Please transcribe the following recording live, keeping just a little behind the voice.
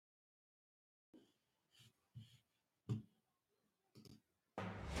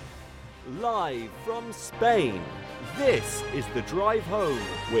Live from Spain, this is The Drive Home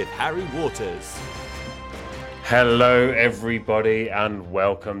with Harry Waters. Hello everybody and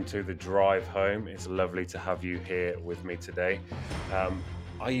welcome to The Drive Home. It's lovely to have you here with me today.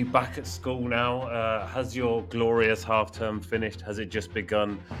 Are you back at school now? Has your glorious half term finished? Has it just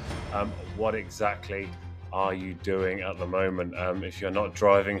begun? What exactly are you doing at the moment? If you're not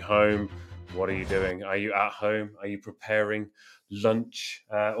driving home, what are you doing? Are you at home? Are you preparing lunch?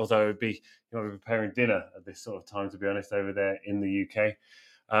 Although you might be preparing dinner at this sort of time, to be honest, over there in the UK.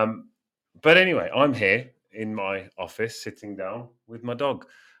 But anyway, I'm here in my office, sitting down with my dog,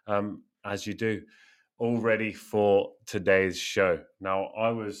 as you do, all ready for today's show. Now, I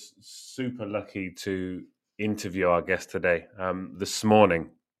was super lucky to interview our guest today. This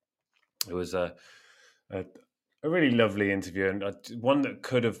morning, it was a really lovely interview, and one that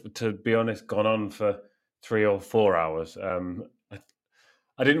could have, to be honest, gone on for 3 or 4 hours.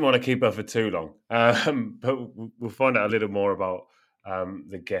 I didn't want to keep her for too long, but we'll find out a little more about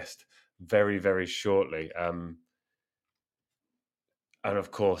the guest very, very shortly. And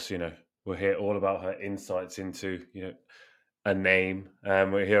of course, we'll hear all about her insights into, a name.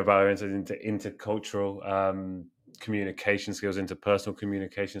 We'll hear about her insights into intercultural communication skills, interpersonal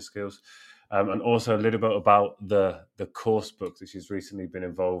communication skills, and also a little bit about the course book that she's recently been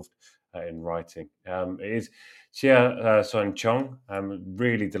involved in writing. It is Chia Soan Chong. I'm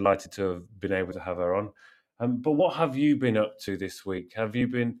really delighted to have been able to have her on. But what have you been up to this week? Have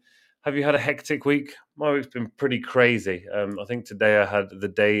you had a hectic week? My week's been pretty crazy. I think today I had the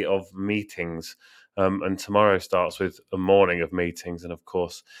day of meetings, and tomorrow starts with a morning of meetings. And of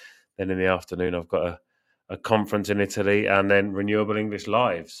course, then in the afternoon, I've got a conference in Italy and then Renewable English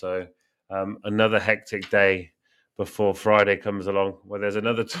Live. So another hectic day before Friday comes along, where there's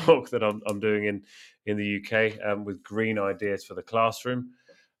another talk that I'm doing in the UK with green ideas for the classroom.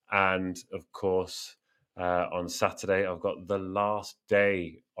 And of course, on Saturday, I've got the last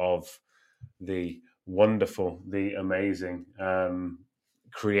day of the wonderful, the amazing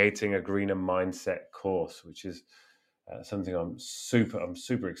Creating a Greener Mindset course, which is something I'm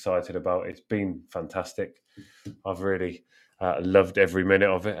super excited about. It's been fantastic. I've really loved every minute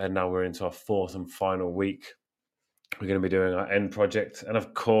of it, and now we're into our fourth and final week. We're going to be doing our end project and,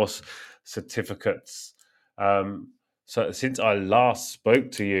 of course, certificates. So since I last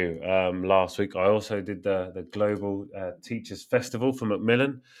spoke to you last week, I also did the Global Teachers Festival for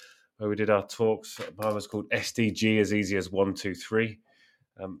Macmillan, where we did our talks. Mine was called SDG, as easy as 1, 2, 3.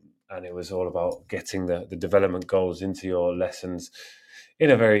 And it was all about getting the development goals into your lessons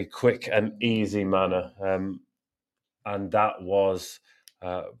in a very quick and easy manner. And that was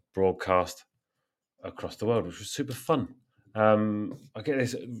broadcast across the world, which was super fun. I get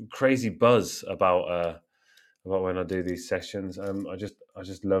this crazy buzz about when I do these sessions. I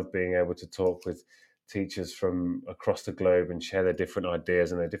just love being able to talk with teachers from across the globe and share their different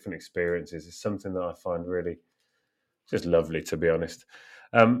ideas and their different experiences. It's something that I find really just lovely, to be honest.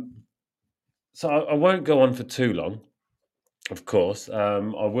 So I won't go on for too long, of course. I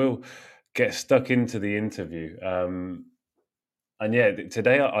will get stuck into the interview. And yeah,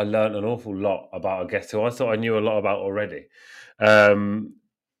 today I learned an awful lot about a guest who I thought I knew a lot about already.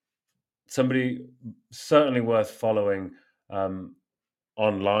 Somebody certainly worth following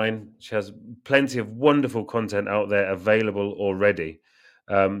online. She has plenty of wonderful content out there available already.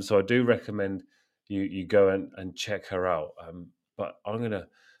 So I do recommend you go and check her out. But I'm going to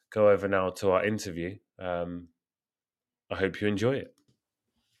go over now to our interview. I hope you enjoy it.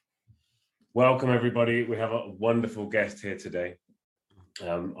 Welcome, everybody. We have a wonderful guest here today.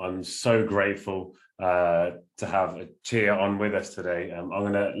 I'm so grateful to have Chia on with us today. I'm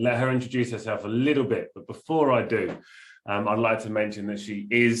going to let her introduce herself a little bit, but before I do, I'd like to mention that she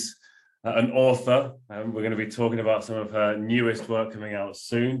is an author. We're going to be talking about some of her newest work coming out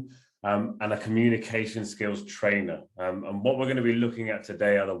soon, and a communication skills trainer. And what we're going to be looking at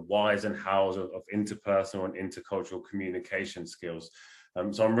today are the whys and hows of interpersonal and intercultural communication skills.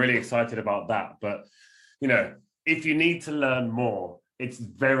 So I'm really excited about that. But, if you need to learn more, it's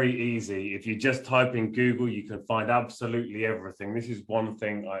very easy. If you just type in Google, you can find absolutely everything. This is one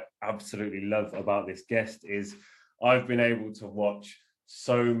thing I absolutely love about this guest is I've been able to watch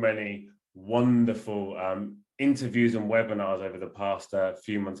so many wonderful interviews and webinars over the past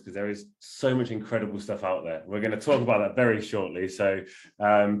few months, because there is so much incredible stuff out there. We're going to talk about that very shortly. So,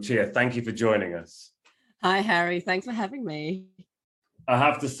 Chia, thank you for joining us. Hi, Harry. Thanks for having me. I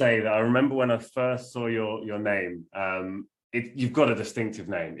have to say that I remember when I first saw your name. You've got a distinctive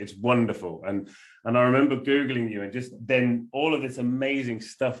name. It's wonderful, and I remember Googling you, and just then all of this amazing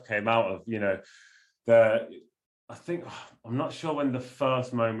stuff came out of I think I'm not sure when the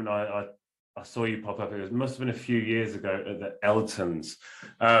first moment I saw you pop up. It must have been a few years ago at the Eltons.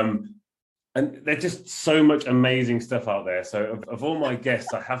 And there's just so much amazing stuff out there. So of all my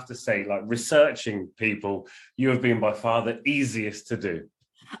guests, I have to say, like researching people, you have been by far the easiest to do.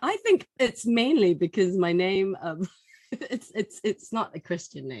 I think it's mainly because my name, it's not a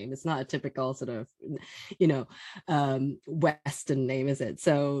Christian name. It's not a typical sort of, Western name, is it?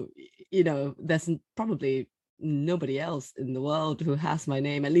 So, there's probably nobody else in the world who has my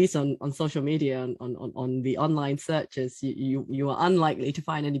name, at least on social media, on the online searches. You are unlikely to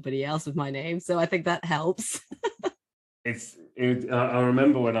find anybody else with my name, so I think that helps. I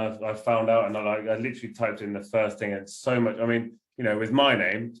remember when I found out, and I literally typed in the first thing, and so much. I mean, with my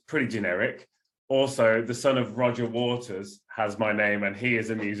name, it's pretty generic. Also, the son of Roger Waters has my name, and he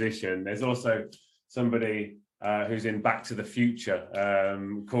is a musician. There's also somebody who's in Back to the Future,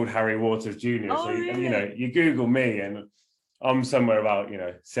 called Harry Waters Jr. Oh, so, really? you Google me and I'm somewhere about,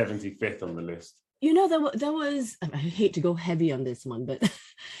 75th on the list. There was, I hate to go heavy on this one, but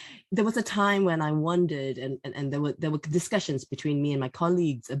there was a time when I wondered, and there were discussions between me and my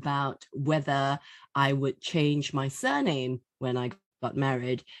colleagues about whether I would change my surname when I got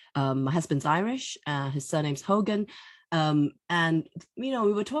married. My husband's Irish, his surname's Hogan. And, we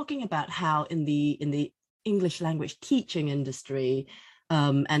were talking about how in the English language teaching industry,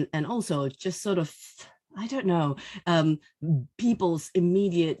 and also just sort of, I don't know, people's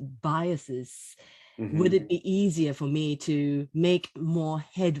immediate biases. Mm-hmm. Would it be easier for me to make more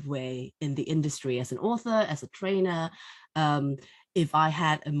headway in the industry as an author, as a trainer, if I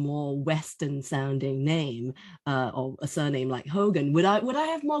had a more Western sounding name, or a surname like Hogan? Would I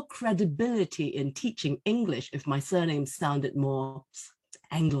have more credibility in teaching English if my surname sounded more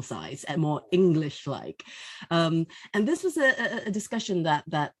anglicized and more English-like? And this was a discussion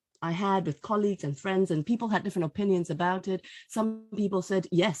that I had with colleagues and friends, and people had different opinions about it. Some people said,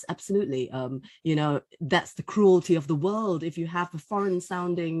 yes, absolutely. That's the cruelty of the world. If you have a foreign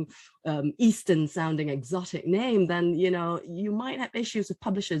sounding, Eastern sounding exotic name, then, you might have issues with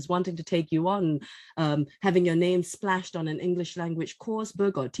publishers wanting to take you on, having your name splashed on an English language course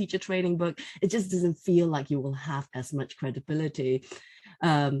book or teacher training book. It just doesn't feel like you will have as much credibility.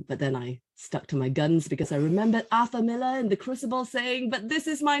 But then I stuck to my guns because I remembered Arthur Miller in The Crucible saying, but this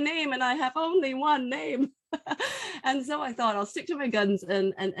is my name and I have only one name. And so I thought I'll stick to my guns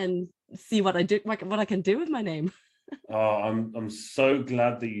and see what I can do with my name. I'm so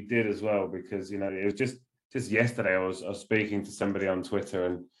glad that you did as well, because, it was just yesterday I was speaking to somebody on Twitter,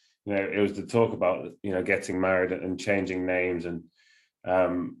 and, it was to talk about, getting married and changing names. And,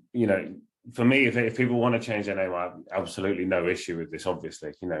 for me, if people want to change their name, I have absolutely no issue with this,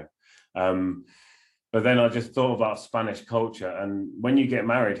 obviously, but then I just thought about Spanish culture, and when you get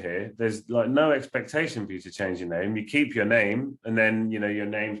married here, there's like no expectation for you to change your name. You keep your name, and then, your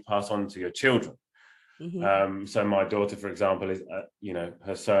name's passed on to your children. Mm-hmm. So my daughter, for example, is,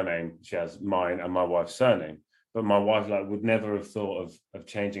 her surname, she has mine and my wife's surname, but my wife would never have thought of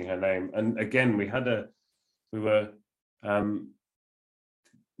changing her name. And again, we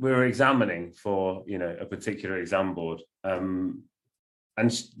were examining for, a particular exam board. And,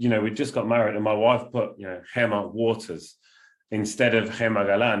 we just got married, and my wife put, Gemma Waters instead of Gemma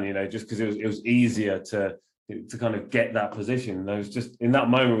Galan, just because it was easier to kind of get that position. And I was just, in that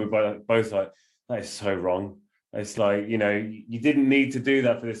moment, we were both like, that is so wrong. It's like, you didn't need to do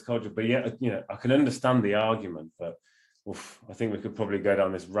that for this culture. But yet, I can understand the argument, but I think we could probably go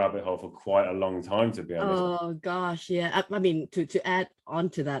down this rabbit hole for quite a long time, to be honest. Oh gosh, yeah. I mean, to add on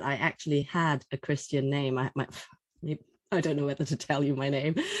to that, I actually had a Christian name. I don't know whether to tell you my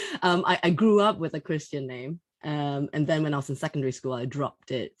name. I grew up with a Christian name. And then when I was in secondary school, I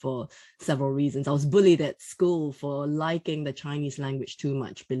dropped it for several reasons. I was bullied at school for liking the Chinese language too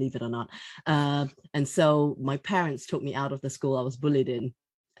much, believe it or not. And so my parents took me out of the school I was bullied in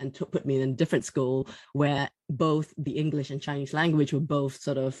and put me in a different school where both the English and Chinese language were both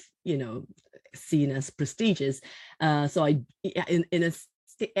sort of, seen as prestigious. So in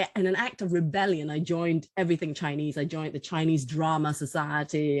an act of rebellion, I joined everything Chinese. I joined the Chinese Drama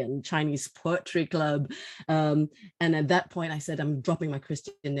Society and Chinese Poetry Club. And at that point, I said, I'm dropping my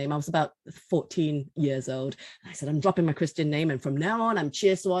Christian name. I was about 14 years old. I said, I'm dropping my Christian name. And from now on, I'm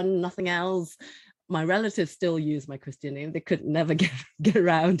Chia Swan, nothing else. My relatives still use my Christian name. They could never get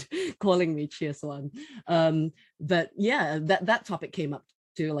around calling me Chia Swan. But yeah, that topic came up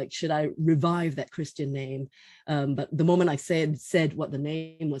to, like, should I revive that Christian name? But the moment I said what the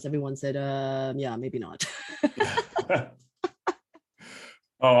name was, everyone said, yeah, maybe not.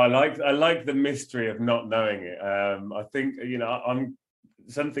 Oh, I like the mystery of not knowing it. I think,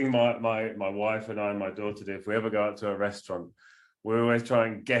 something my wife and I and my daughter do. If we ever go out to a restaurant, we always try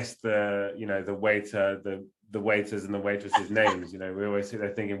and guess the waiter, the waiters and the waitresses' names. We always sit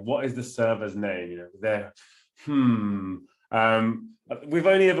there thinking, what is the server's name? They're we've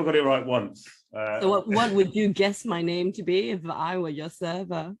only ever got it right once. So what would you guess my name to be if I were your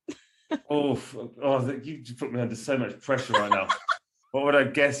server? You just put me under so much pressure right now. What would I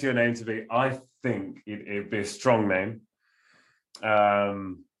guess your name to be? I think it'd be a strong name.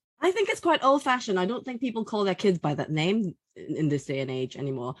 I think it's quite old-fashioned. I don't think people call their kids by that name in this day and age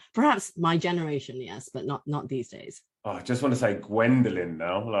anymore. Perhaps my generation, yes, but not these days. I just want to say Gwendolyn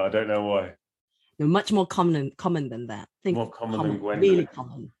now. I don't know why. No, much more common than that. Think more common than Gwendolyn. Really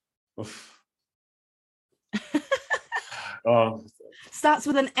common. Starts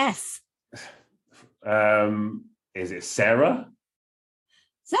with an S. Is it Sarah?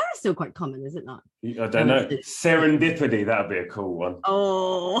 Sarah's still quite common, is it not? I don't know. Serendipity, that'd be a cool one.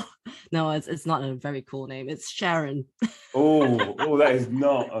 Oh, no, it's not a very cool name. It's Sharon. That is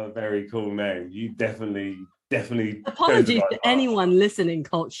not a very cool name. You definitely. Apologies to anyone listening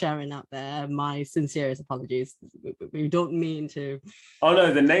called Sharon out there. My sincerest apologies. We don't mean to. Oh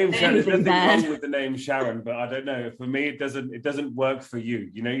no, the name Sharon. There's nothing wrong with the name Sharon, but I don't know. For me, it doesn't work for you.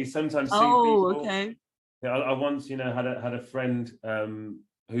 You sometimes see people. Okay. I once, had a friend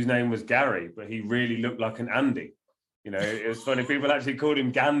whose name was Gary, but he really looked like an Andy. It was funny. People actually called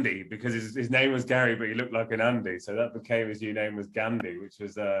him Gandhi because his name was Gary, but he looked like an Andy. So that became his new name was Gandhi, which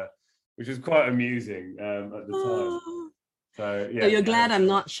was quite amusing at the time. So yeah. So you're glad I'm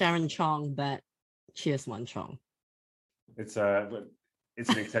not Sharon Chong, but Cheers One Chong. It's an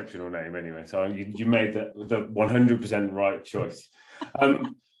exceptional name anyway. So you made the 100% right choice.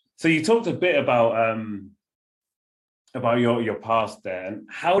 So you talked a bit about your past there, and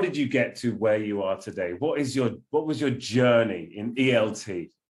how did you get to where you are today? What was your journey in ELT?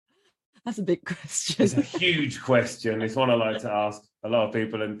 That's a big question. It's a huge question. It's one I like to ask a lot of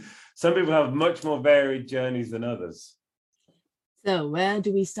people, and some people have much more varied journeys than others. So where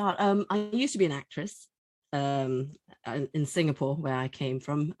do we start? I used to be an actress in Singapore, where I came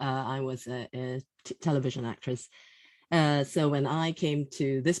from. I was a television actress. So when I came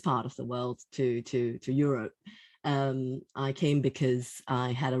to this part of the world, to Europe, I came because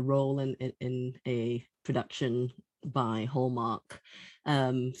I had a role in a production by Hallmark.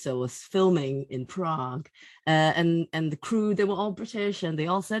 So I was filming in Prague, and the crew, they were all British, and they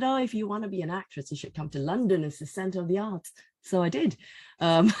all said, oh, if you want to be an actress, you should come to London. It's the center of the arts. So I did.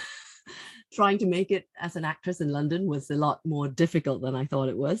 Trying to make it as an actress in London was a lot more difficult than I thought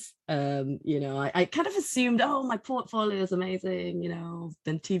it was. I kind of assumed, oh, my portfolio is amazing,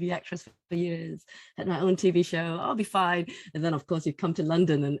 been TV actress for years, had my own TV show, I'll be fine. And then of course you come to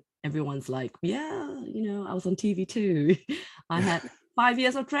London and everyone's like, yeah, I was on TV too. I had 5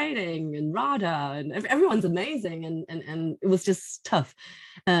 years of training in RADA, and everyone's amazing. And it was just tough.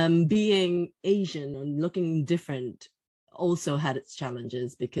 Being Asian and looking different also had its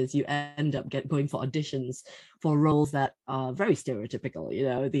challenges, because you end up going for auditions for roles that are very stereotypical,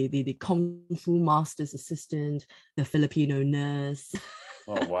 the Kung Fu master's assistant, the Filipino nurse.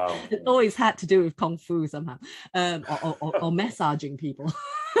 Oh wow. It always had to do with Kung Fu somehow, or massaging people.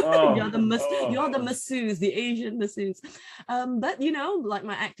 You're the masseuse, the Asian masseuse. But like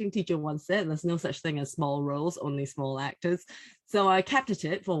my acting teacher once said, there's no such thing as small roles, only small actors. So I kept at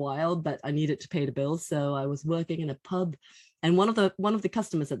it for a while, but I needed to pay the bills. So I was working in a pub, and one of the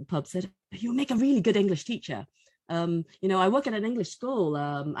customers at the pub said, "You make a really good English teacher. I work at an English school.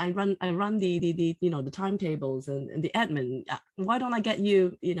 I run the timetables and the admin. Why don't I get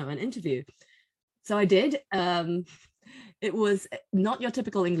you, an interview?" So I did. It was not your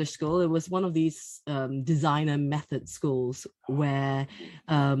typical English school. It was one of these designer method schools where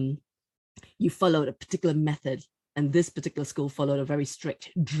you followed a particular method, and this particular school followed a very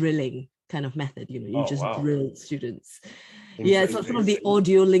strict drilling kind of method. You just drilled students. Yeah, it's sort of the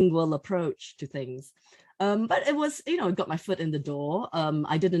audiolingual approach to things. But it was, it got my foot in the door.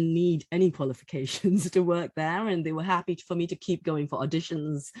 I didn't need any qualifications to work there, and they were happy for me to keep going for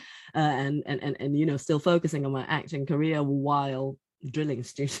auditions and still focusing on my acting career while drilling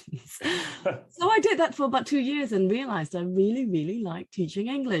students. So I did that for about 2 years and realized I really, really liked teaching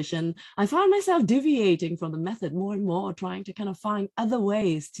English. And I found myself deviating from the method more and more, trying to kind of find other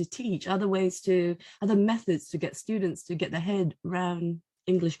ways to teach, other methods to get students to get their head around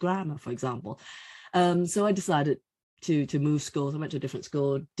English grammar, for example. So I decided to move schools. I went to a different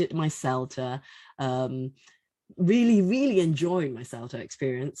school, did my CELTA, really, really enjoying my CELTA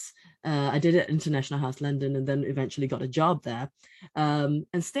experience. I did it at International House London, and then eventually got a job there, and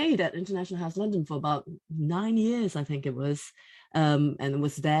stayed at International House London for about 9 years, I think it was. and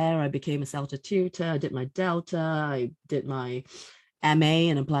was there. I became a CELTA tutor. I did my Delta. I did my MA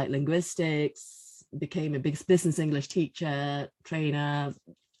in applied linguistics, became a big business English teacher, trainer,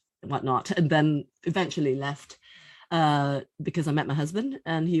 whatnot, and then eventually left because I met my husband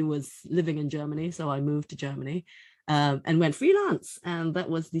and he was living in Germany. So I moved to Germany and went freelance. And that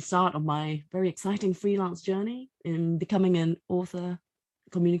was the start of my very exciting freelance journey in becoming an author,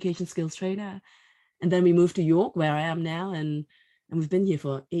 communication skills trainer. And then we moved to York, where I am now, and we've been here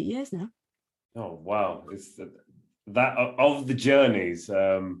for 8 years now. Oh, wow. It's that of the journeys,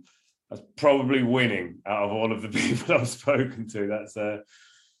 that's probably winning out of all of the people I've spoken to. That's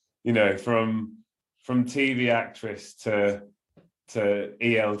you know, from TV actress to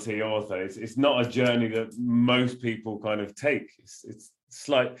ELT author. It's not a journey that most people kind of take. It's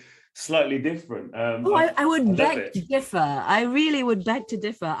slightly different. I would beg to differ. I really would beg to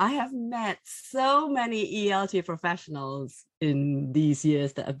differ. I have met so many ELT professionals in these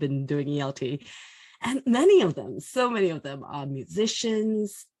years that I've been doing ELT, and so many of them are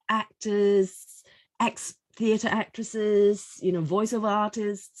musicians, actors, ex-theater actresses, you know, voiceover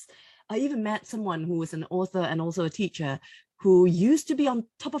artists. I even met someone who was an author and also a teacher who used to be on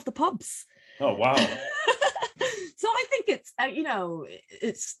Top of the Pops. Oh, wow. So I think it's, you know,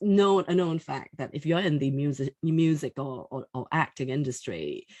 it's a known fact that if you're in the music or acting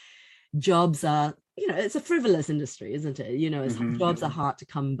industry, jobs are, you know, it's a frivolous industry, isn't it? You know, jobs are hard to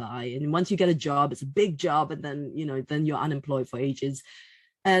come by. And once you get a job, it's a big job. And then, you know, then you're unemployed for ages.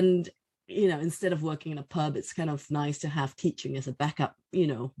 And, you know, instead of working in a pub, it's kind of nice to have teaching as a backup, you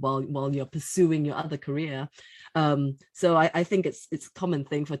know, while you're pursuing your other career. So I think it's a common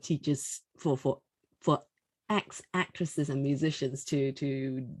thing for teachers, for actresses and musicians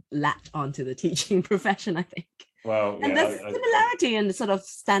to latch onto the teaching profession, I think. Well, and there's a similarity in sort of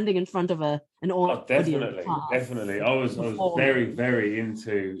standing in front of an audience. Definitely. I was very, very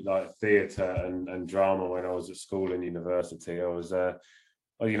into like theatre and drama when I was at school and university. I was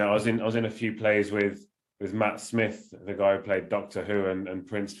you know, I was in a few plays with Matt Smith, the guy who played Doctor Who, and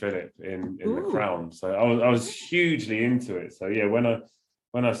Prince Philip in The Crown. So I was hugely into it. So yeah,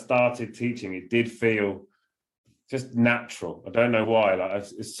 when I started teaching, it did feel just natural. I don't know why. Like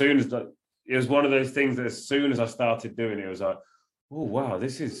as soon as it was one of those things that as soon as I started doing it, it was like, oh wow,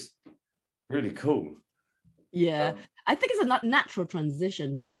 this is really cool. Yeah, I think it's a natural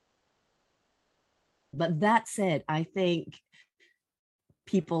transition. But that said, I think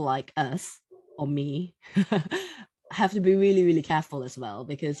people like us or me have to be really, really careful as well,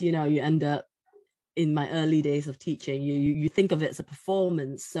 because, you know, you end up, in my early days of teaching, you think of it as a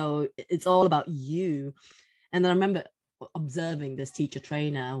performance. So it's all about you. And then I remember observing this teacher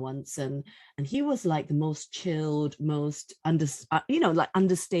trainer once, and he was like the most chilled, most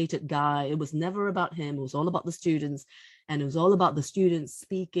understated guy. It was never about him. It was all about the students, and it was all about the students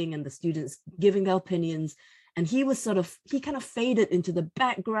speaking and the students giving their opinions. And he kind of faded into the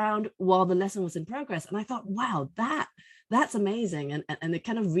background while the lesson was in progress. And I thought, wow, that's amazing. And it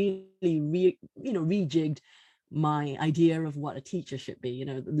kind of really rejigged my idea of what a teacher should be, you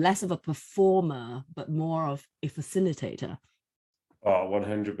know, less of a performer, but more of a facilitator. Oh,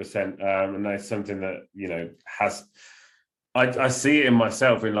 100%. And that's something that, you know, I see it in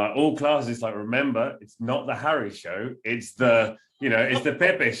myself in like all classes. Like, remember, it's not the Harry show. It's the, you know, it's the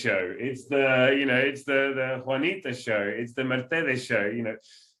Pepe show. It's the, you know, it's the Juanita show. It's the Mercedes show. You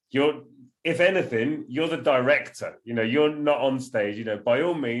know, if anything, you're the director. You know, you're not on stage. You know, by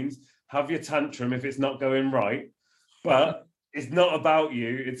all means, have your tantrum if it's not going right, but it's not about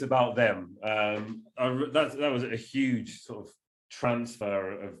you, it's about them. That was a huge sort of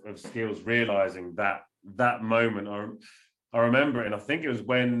transfer of skills, realizing that moment. I remember it, and I think it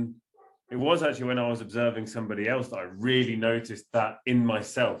was actually when I was observing somebody else that I really noticed that in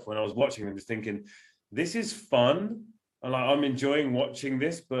myself when I was watching them, just thinking, this is fun, and I'm enjoying watching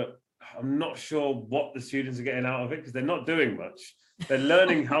this, but I'm not sure what the students are getting out of it because they're not doing much. They're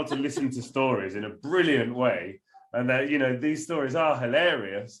learning how to listen to stories in a brilliant way. And that, you know, these stories are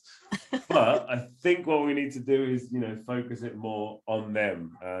hilarious. But I think what we need to do is, you know, focus it more on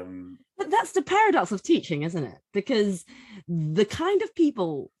them. But that's the paradox of teaching, isn't it? Because the kind of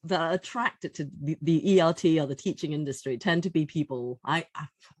people that are attracted to the ELT or the teaching industry tend to be people,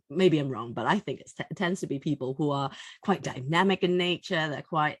 maybe I'm wrong, but I think it tends to be people who are quite dynamic in nature. They're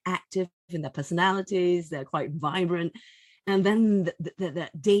quite active in their personalities. They're quite vibrant. And then the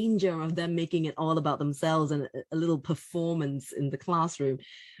danger of them making it all about themselves and a little performance in the classroom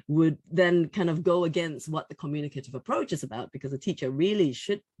would then kind of go against what the communicative approach is about, because a teacher really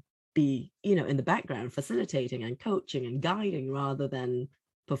should be, you know, in the background facilitating and coaching and guiding rather than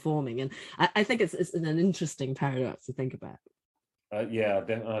performing. And I think it's an interesting paradox to think about. Yeah,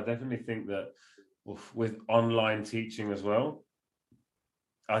 I definitely think that with online teaching as well,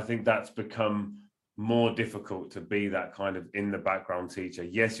 I think that's become more difficult to be that kind of in the background teacher.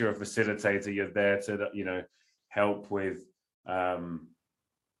 Yes, you're a facilitator. You're there to, help with the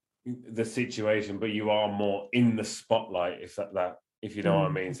situation, but you are more in the spotlight, if you know what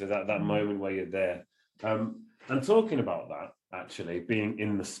I mean. So that moment where you're there. And talking about that, actually being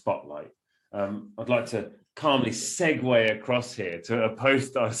in the spotlight, I'd like to calmly segue across here to a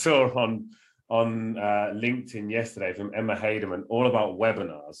post I saw on LinkedIn yesterday from Emma Haderman, all about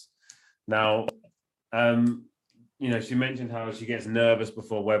webinars. Now, she mentioned how she gets nervous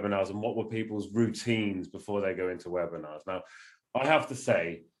before webinars and what were people's routines before they go into webinars. Now, I have to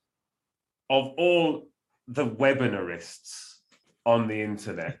say, of all the webinarists on the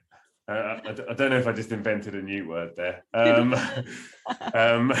internet, I don't know if I just invented a new word there. Of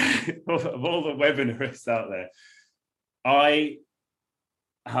all the webinarists out there, I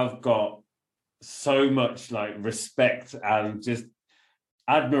have got so much respect and just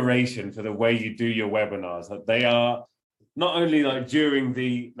admiration for the way you do your webinars. Like, they are not only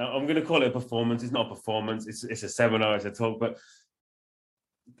during now I'm going to call it a performance. It's not a performance. It's a seminar. It's a talk. But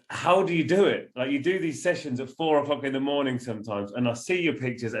how do you do it? Like, you do these sessions at 4:00 in the morning sometimes, and I see your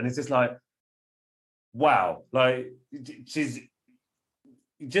pictures, and it's just like, wow! Like, it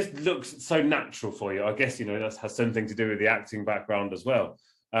just looks so natural for you. I guess that has something to do with the acting background as well.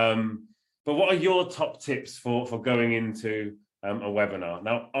 But what are your top tips for going into a webinar?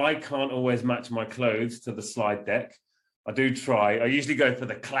 Now, I can't always match my clothes to the slide deck. I do try. I usually go for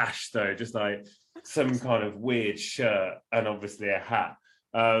the clash, though, just like some kind of weird shirt and obviously a hat.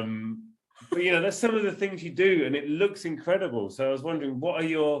 But that's some of the things you do, and it looks incredible. So I was wondering, what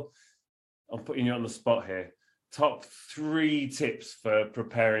are I'm putting you on the spot here, top 3 tips for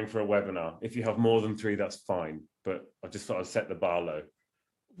preparing for a webinar? If you have more than 3, that's fine, but I just thought I'd set the bar low.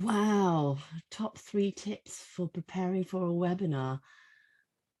 Wow, top 3 tips for preparing for a webinar.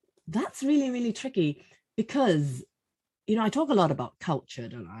 That's really, really tricky because, I talk a lot about culture,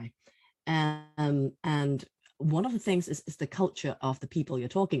 don't I? And one of the things is the culture of the people you're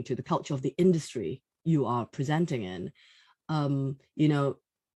talking to, the culture of the industry you are presenting in.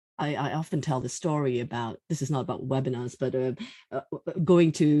 I often tell the story about, this is not about webinars, but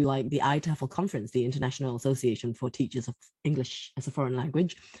going to the ITEFL conference, the International Association for Teachers of English as a Foreign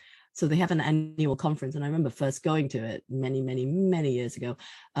Language. So they have an annual conference, and I remember first going to it many, many, many years ago,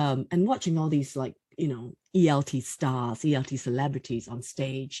 and watching all these ELT stars, ELT celebrities on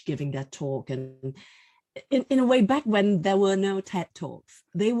stage giving their talk. And in a way, back when there were no TED Talks,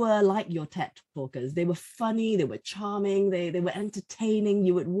 they were like your TED talkers. They were funny, they were charming, they were entertaining.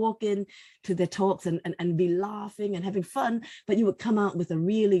 You would walk in to their talks and be laughing and having fun, but you would come out with a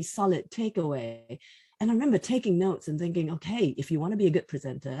really solid takeaway. And I remember taking notes and thinking, okay, if you want to be a good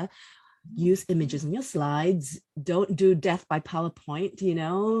presenter, use images on your slides. Don't do death by PowerPoint,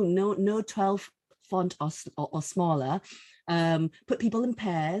 no 12 font or smaller. Put people in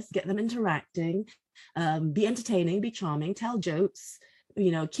pairs, get them interacting, be entertaining, be charming, tell jokes,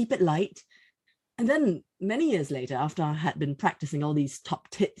 keep it light. And then many years later, after I had been practicing all these top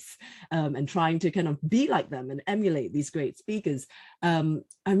tips and trying to kind of be like them and emulate these great speakers, I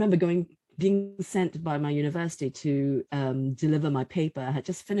remember being sent by my university to deliver my paper. I had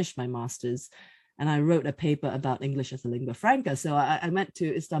just finished my master's, and I wrote a paper about English as a lingua franca. So I went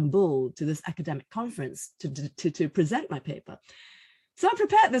to Istanbul to this academic conference to present my paper. So I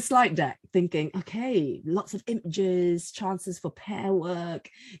prepared the slide deck thinking, okay, lots of images, chances for pair work,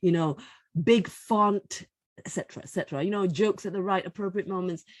 big font, etc., jokes at the right appropriate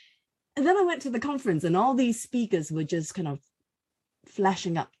moments. And then I went to the conference, and all these speakers were just kind of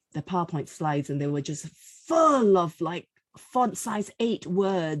flashing up the PowerPoint slides, and they were just full of font size 8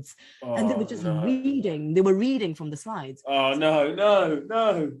 words, and they were just reading. They were reading from the slides. Oh, no.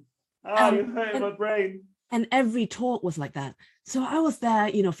 You're hurting my brain. And every talk was like that. So I was there,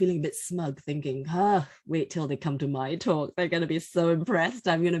 feeling a bit smug, thinking, wait till they come to my talk. They're going to be so impressed.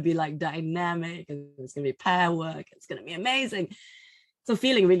 I'm going to be dynamic, and it's going to be pair work. It's going to be amazing. So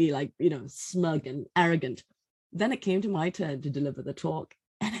feeling really smug and arrogant. Then it came to my turn to deliver the talk,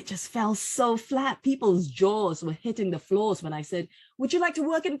 and it just fell so flat. People's jaws were hitting the floors when I said, would you like to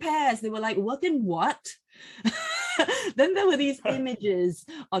work in pairs? They were like, work in what? Then there were these images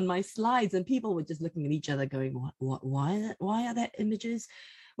on my slides, and people were just looking at each other going, what, why are there images?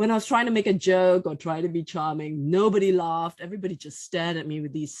 When I was trying to make a joke or try to be charming, nobody laughed. Everybody just stared at me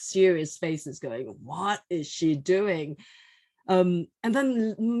with these serious faces going, what is she doing? And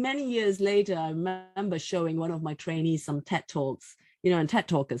then many years later, I remember showing one of my trainees some TED Talks, and TED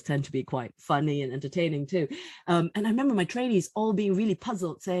talkers tend to be quite funny and entertaining too. And I remember my trainees all being really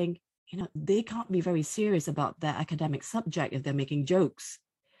puzzled, saying, they can't be very serious about their academic subject if they're making jokes.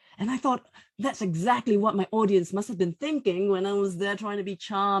 And I thought, that's exactly what my audience must have been thinking when I was there trying to be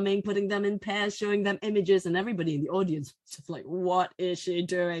charming, putting them in pairs, showing them images, and everybody in the audience was just like, what is she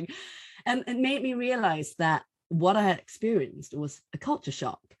doing? And it made me realize that what I had experienced was a culture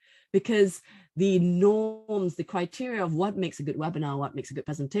shock, because the norms, the criteria of what makes a good webinar, what makes a good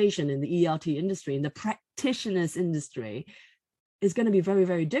presentation in the ELT industry, in the practitioners industry, is going to be very,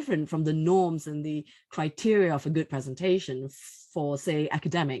 very different from the norms and the criteria of a good presentation for, say,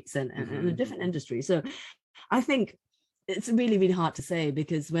 academics and a different industry. So I think it's really, really hard to say,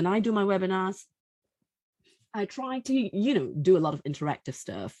 because when I do my webinars, I try to, do a lot of interactive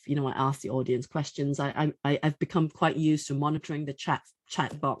stuff. I ask the audience questions. I've become quite used to monitoring the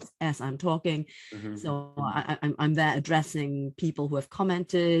chat box as I'm talking. So I'm there addressing people who have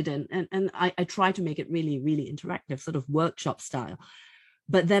commented, and I try to make it really, really interactive, sort of workshop style.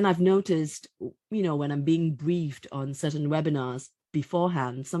 But then I've noticed, when I'm being briefed on certain webinars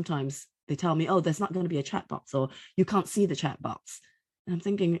beforehand, sometimes they tell me, oh, there's not going to be a chat box, or you can't see the chat box. And I'm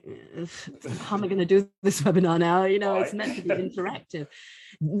thinking, how am I going to do this webinar now? It's meant to be interactive.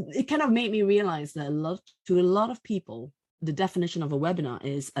 It kind of made me realize that to a lot of people, the definition of a webinar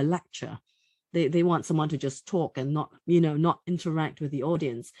is a lecture. They want someone to just talk and not interact with the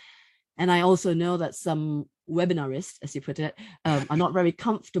audience. And I also know that some webinarists, as you put it, are not very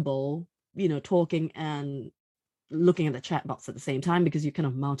comfortable, talking and looking at the chat box at the same time, because you're kind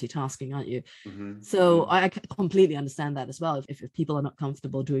of multitasking, aren't you? So I completely understand that as well. If people are not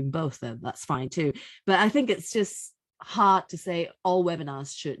comfortable doing both, then that's fine too. But I think it's just hard to say all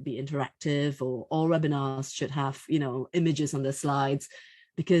webinars should be interactive, or all webinars should have, images on the slides,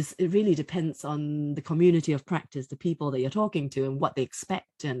 because it really depends on the community of practice, the people that you're talking to, and what they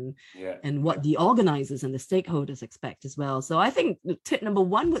expect, and what the organizers and the stakeholders expect as well. So I think tip number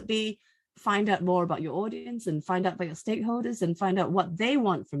one would be find out more about your audience, and find out about your stakeholders, and find out what they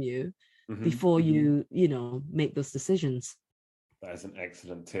want from you before you make those decisions. That is an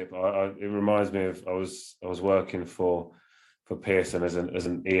excellent tip. It reminds me of I was working for Pearson as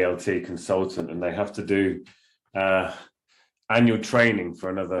an ELT consultant, and they have to do annual training for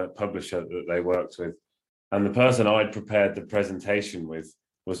another publisher that they worked with, and the person I'd prepared the presentation with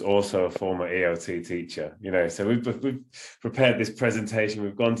was also a former ELT teacher. So we've prepared this presentation.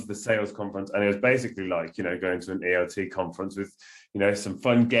 We've gone to the sales conference, and it was basically like going to an ELT conference with some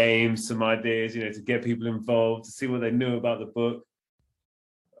fun games, some ideas, to get people involved, to see what they knew about the book.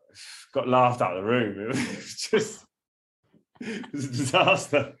 Got laughed out of the room. It was a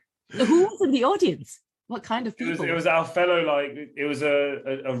disaster. Who was in the audience? What kind of people? It was our fellow, it was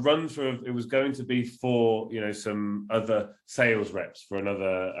a run through. It was going to be for some other sales reps for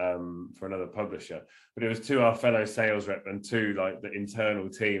another publisher, but it was to our fellow sales rep and to the internal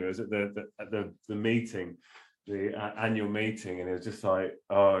team. It was at the meeting, the annual meeting, and it was just it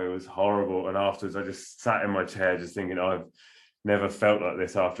was horrible. And afterwards, I just sat in my chair, just thinking, I've never felt like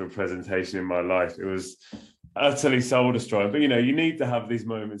this after a presentation in my life. It was utterly soul destroying. But you need to have these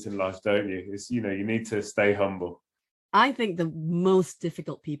moments in life, don't you? It's you need to stay humble. I think the most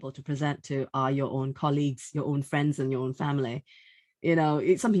difficult people to present to are your own colleagues, your own friends, and your own family.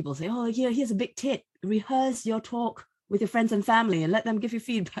 Some people say, oh, here's a big tip: rehearse your talk with your friends and family and let them give you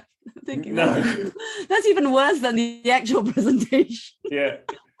feedback. I'm thinking, that's even worse than the actual presentation. Yeah.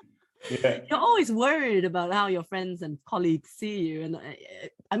 You're always worried about how your friends and colleagues see you. And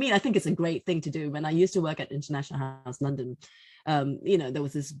I think it's a great thing to do. When I used to work at International House London, there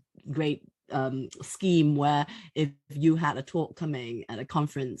was this great scheme where if you had a talk coming at a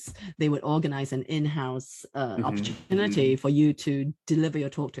conference, they would organize an in-house opportunity for you to deliver your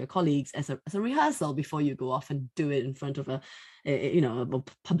talk to your colleagues as a rehearsal before you go off and do it in front of a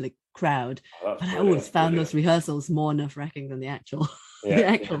public crowd. But I always found those rehearsals more nerve-wracking than the actual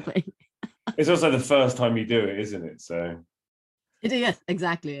thing. It's also the first time you do it, isn't it? So yes,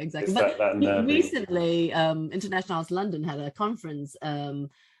 exactly. But recently, International House London had a conference.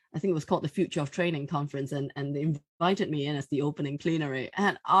 I think it was called the Future of Training Conference, and they invited me in as the opening plenary.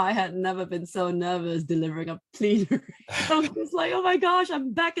 And I had never been so nervous delivering a plenary. I was just like, oh my gosh,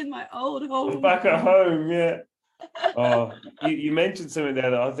 I'm back in my old home. I'm back at home, yeah. You mentioned something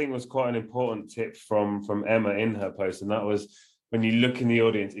there that I think was quite an important tip from Emma in her post, and that was when you look in the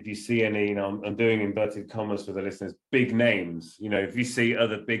audience, if you see any, I'm doing inverted commas for the listeners, big names, if you see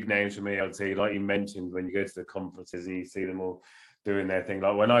other big names from ELT, like you mentioned, when you go to the conferences and you see them all doing their thing.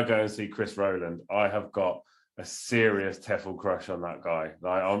 Like when I go and see Chris Rowland, I have got a serious TEFL crush on that guy.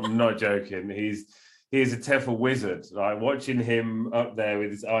 I'm not joking. he is a TEFL wizard. Like watching him up there with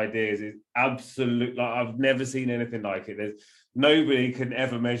his ideas is absolute. Like I've never seen anything like it. There's nobody can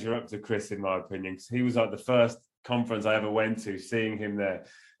ever measure up to Chris, in my opinion, because he was like the first conference I ever went to. Seeing him there,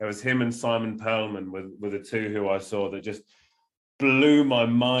 it was him and Simon Perlman were the two who I saw that just blew my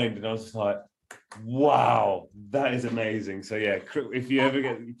mind, and I was like, wow, that is amazing. So yeah, if you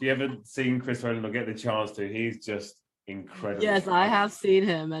ever seen Chris Rowland or get the chance to, he's just incredible. Yes, I have seen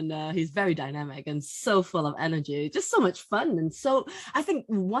him, and he's very dynamic and so full of energy, just so much fun. And so I think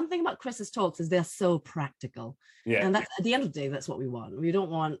one thing about Chris's talks is they're so practical. Yeah. And that's, at the end of the day, that's what we want. We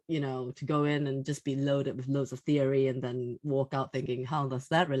don't want, to go in and just be loaded with loads of theory and then walk out thinking, how does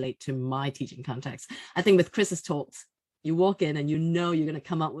that relate to my teaching context? I think with Chris's talks, you walk in and you're going to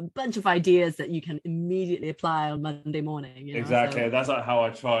come up with a bunch of ideas that you can immediately apply on Monday morning. Exactly. So that's like how I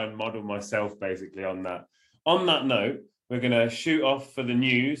try and model myself basically on that. On that note, we're going to shoot off for the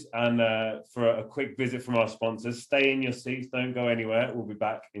news and for a quick visit from our sponsors. Stay in your seats. Don't go anywhere. We'll be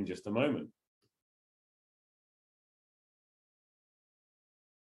back in just a moment.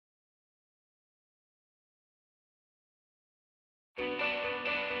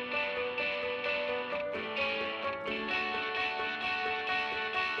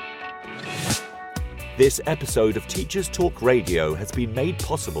 This episode of Teachers Talk Radio has been made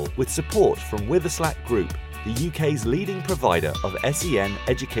possible with support from Witherslack Group, the UK's leading provider of SEN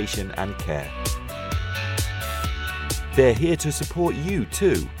education and care. They're here to support you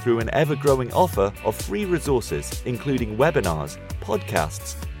too through an ever-growing offer of free resources, including webinars,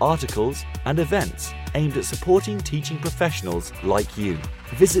 podcasts, articles, and events aimed at supporting teaching professionals like you.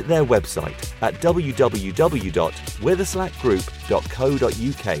 Visit their website at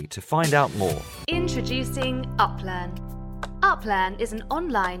www.witherslackgroup.co.uk to find out more. Introducing UpLearn. UpLearn is an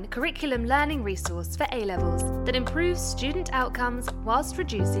online curriculum learning resource for A-levels that improves student outcomes whilst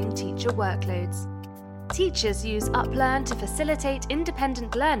reducing teacher workloads. Teachers use UpLearn to facilitate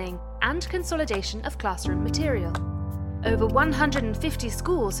independent learning and consolidation of classroom material. Over 150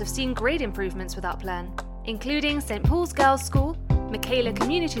 schools have seen great improvements with UpLearn, including St Paul's Girls' School, Michaela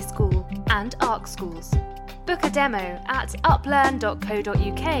Community School, and ARC schools. Book a demo at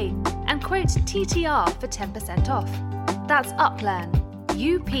uplearn.co.uk and quote TTR for 10% off. That's UpLearn,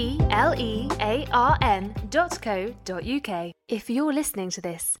 uplearn.co.uk. If you're listening to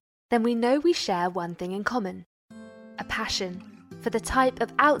this, then we know we share one thing in common: a passion for the type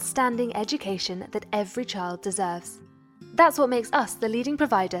of outstanding education that every child deserves. That's what makes us the leading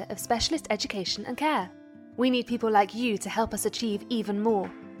provider of specialist education and care. We need people like you to help us achieve even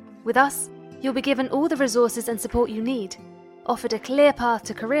more. With us, you'll be given all the resources and support you need, offered a clear path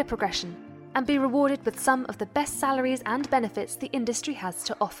to career progression, and be rewarded with some of the best salaries and benefits the industry has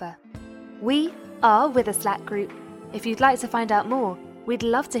to offer. We are Witherslack Group. If you'd like to find out more, we'd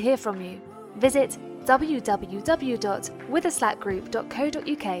love to hear from you. Visit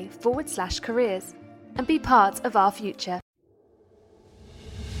www.witherslackgroup.co.uk/careers and be part of our future.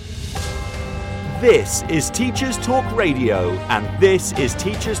 This is Teachers Talk Radio, and this is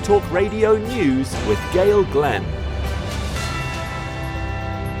Teachers Talk Radio News with Gail Glenn.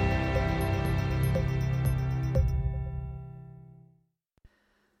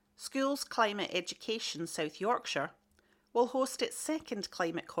 Schools Climate Education South Yorkshire will host its second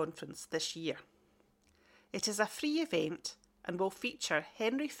climate conference this year. It is a free event and will feature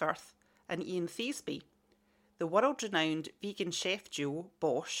Henry Firth and Ian Thiesby, the world-renowned vegan chef duo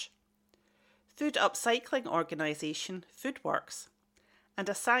Bosch, food upcycling organisation Foodworks, and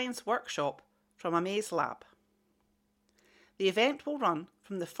a science workshop from Amaze Lab. The event will run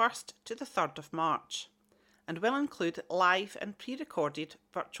from the 1st to the 3rd of March and will include live and pre-recorded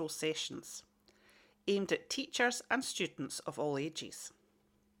virtual sessions aimed at teachers and students of all ages.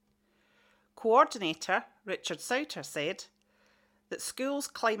 Coordinator Richard Souter said that Schools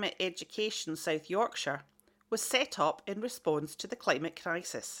Climate Education South Yorkshire was set up in response to the climate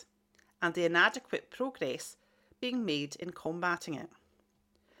crisis and the inadequate progress being made in combating it.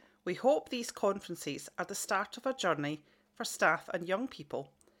 We hope these conferences are the start of a journey for staff and young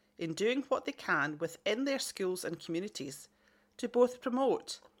people in doing what they can within their schools and communities to both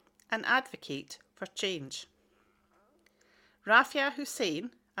promote and advocate for change. Rafia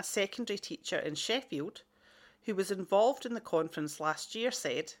Hussain, a secondary teacher in Sheffield, who was involved in the conference last year,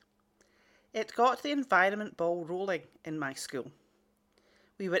 said, "It got the environment ball rolling in my school.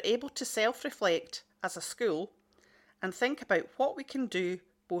 We were able to self-reflect as a school and think about what we can do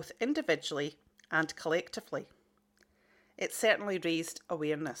both individually and collectively. It certainly raised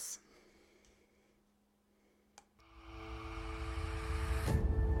awareness."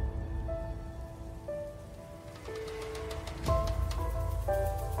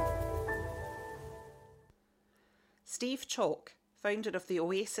 Steve Chalk, founder of the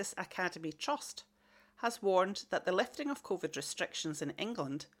Oasis Academy Trust, has warned that the lifting of COVID restrictions in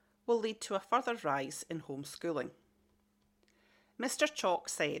England will lead to a further rise in homeschooling. Mr. Chalk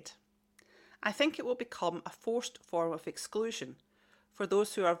said, "I think it will become a forced form of exclusion for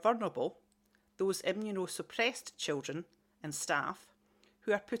those who are vulnerable, those immunosuppressed children and staff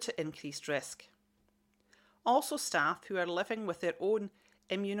who are put at increased risk. Also staff who are living with their own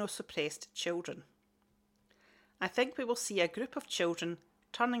immunosuppressed children. I think we will see a group of children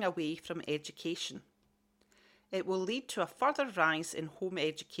turning away from education. It will lead to a further rise in home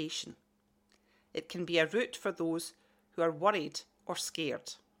education. It can be a route for those who are worried or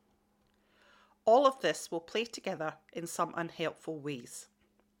scared. All of this will play together in some unhelpful ways.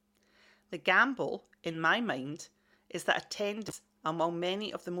 The gamble, in my mind, is that attendance among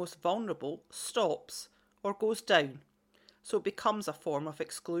many of the most vulnerable stops or goes down, so it becomes a form of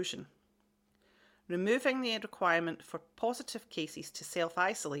exclusion. Removing the requirement for positive cases to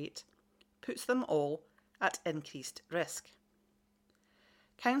self-isolate puts them all at increased risk."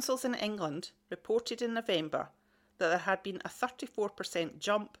 Councils in England reported in November that there had been a 34%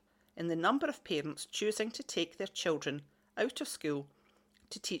 jump in the number of parents choosing to take their children out of school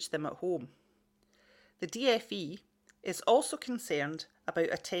to teach them at home. The DfE is also concerned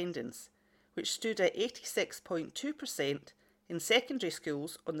about attendance, which stood at 86.2% in secondary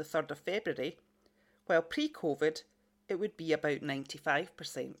schools on the 3rd of February, while pre-COVID it would be about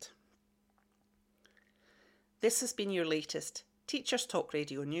 95%. This has been your latest Teachers Talk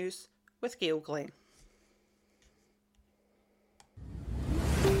Radio News with Gail Glenn.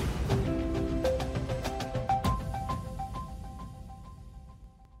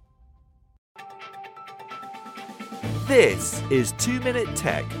 This is 2 Minute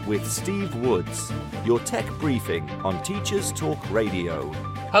Tech with Steve Woods, your tech briefing on Teachers Talk Radio.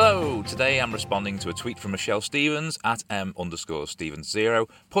 Hello, today I'm responding to a tweet from Michelle Stevens at m_Stevens0,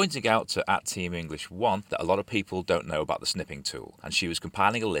 pointing out to @TeamEnglish1 that a lot of people don't know about the snipping tool, and she was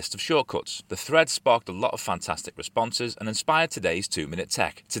compiling a list of shortcuts. The thread sparked a lot of fantastic responses and inspired today's 2 Minute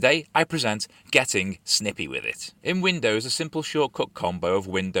Tech. Today I present Getting Snippy with It. In Windows, a simple shortcut combo of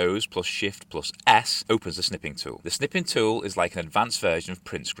Windows plus Shift plus S opens the snipping tool. The snipping tool is like an advanced version of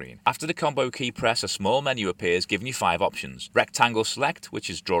print screen. After the combo key press, a small menu appears giving you 5 options. Rectangle select, which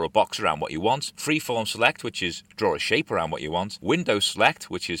is draw a box around what you want. Freeform select, which is draw a shape around what you want. Window select,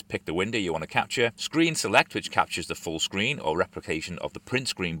 which is pick the window you want to capture. Screen select, which captures the full screen or replication of the print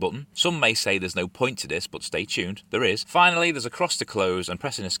screen button. Some may say there's no point to this, but stay tuned, there is. Finally, there's a cross to close, and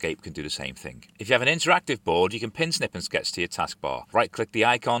pressing escape can do the same thing. If you have an interactive board, you can pin Snip and Sketch to your taskbar. Right-click the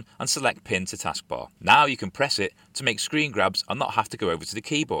icon and select Pin to Taskbar. Now you can press it to make screen grabs and not have to go over to the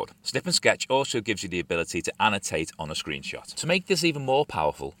keyboard. Snip and Sketch also gives you the ability to annotate on a screenshot. To make this even more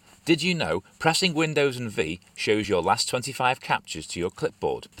powerful, did you know pressing Windows and V shows your last 25 captures to your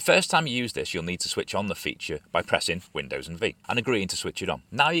clipboard? The first time you use this, you'll need to switch on the feature by pressing Windows and V and agreeing to switch it on.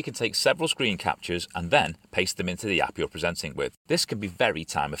 Now you can take several screen captures and then paste them into the app you're presenting with. This can be very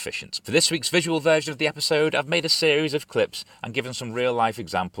time efficient. For this week's visual version of the episode, I've made a series of clips and given some real-life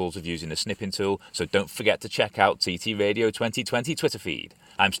examples of using the snipping tool, so don't forget to check out TT Radio 2020 Twitter feed.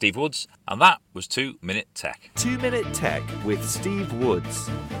 I'm Steve Woods, and that was 2 Minute Tech. 2 Minute Tech with Steve Woods,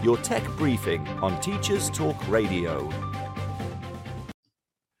 your tech briefing on Teachers Talk Radio.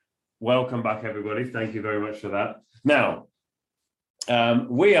 Welcome back, everybody. Thank you very much for that. Now,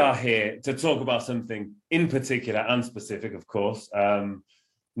 we are here to talk about something in particular and specific, of course.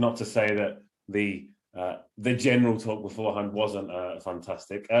 Not to say that the general talk beforehand wasn't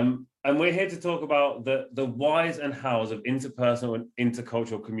fantastic. And we're here to talk about the whys and hows of interpersonal and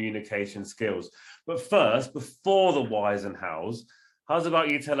intercultural communication skills. But first, before the whys and hows about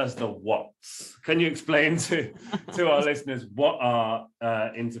you tell us the whats? Can you explain to our listeners what are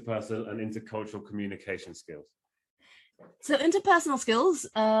interpersonal and intercultural communication skills? So interpersonal skills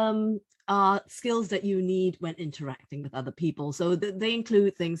are skills that you need when interacting with other people. So they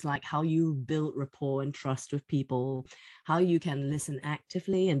include things like how you build rapport and trust with people, how you can listen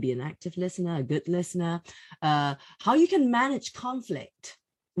actively and be an active listener, a good listener, how you can manage conflict,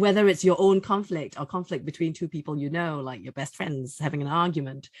 whether it's your own conflict or conflict between two people, like your best friends having an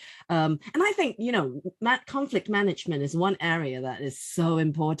argument. And I think, conflict management is one area that is so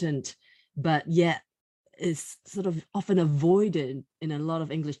important, but yet is sort of often avoided in a lot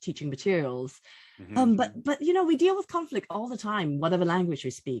of English teaching materials. Mm-hmm. But we deal with conflict all the time, whatever language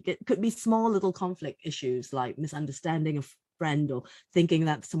we speak. It could be small little conflict issues like misunderstanding a friend or thinking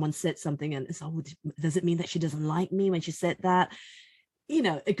that someone said something and it's, does it mean that she doesn't like me when she said that?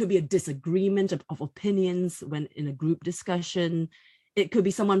 It could be a disagreement of opinions when in a group discussion. It could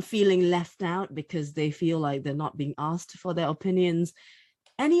be someone feeling left out because they feel like they're not being asked for their opinions.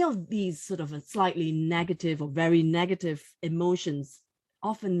 Any of these sort of a slightly negative or very negative emotions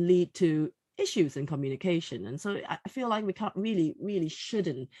often lead to issues in communication. And so I feel like we can't really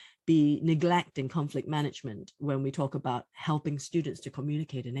shouldn't be neglecting conflict management when we talk about helping students to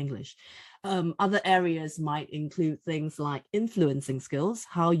communicate in English. Other areas might include things like influencing skills,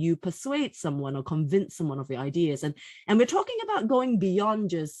 how you persuade someone or convince someone of your ideas. And we're talking about going beyond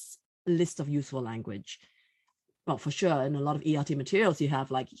just a list of useful language. Well, for sure, in a lot of ELT materials, you have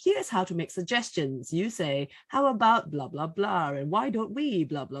like, here's how to make suggestions. You say, how about blah, blah, blah, and why don't we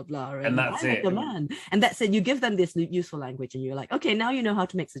blah, blah, blah. And that's it. And that's it. You give them this useful language and you're like, okay, now you know how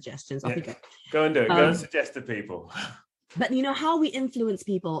to make suggestions. Off you go. Go and do it. Go and suggest to people. But, how we influence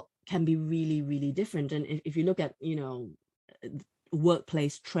people can be really different. And if you look at,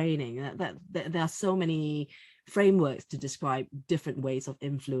 workplace training, that there are so many frameworks to describe different ways of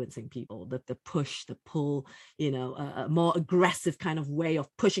influencing people, the push, the pull, a more aggressive kind of way of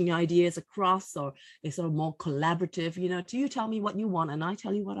pushing ideas across, or a sort of more collaborative, do you tell me what you want and I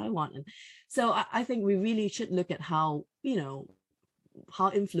tell you what I want. And so I think we really should look at how,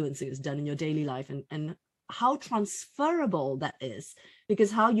 how influencing is done in your daily life, and how transferable that is, because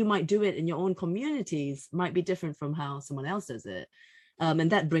how you might do it in your own communities might be different from how someone else does it.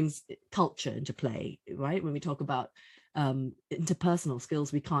 And that brings culture into play, right? When we talk about interpersonal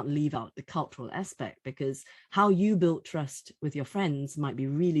skills, we can't leave out the cultural aspect, because how you build trust with your friends might be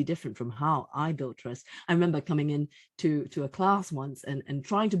really different from how I build trust. I remember coming in to a class once and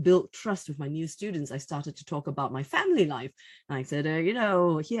trying to build trust with my new students. I started to talk about my family life. And I said,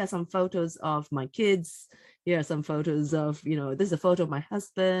 here are some photos of my kids. Here are some photos of, this is a photo of my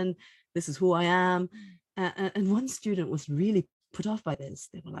husband. This is who I am. And one student was really put off by this.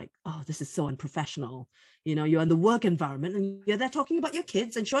 They were like, oh, this is so unprofessional. You're in the work environment and you're there talking about your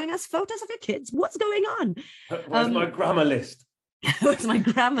kids and showing us photos of your kids. What's going on? Where's my grammar list? Where's my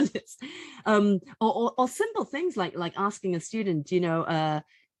grammar list? Or simple things like asking a student,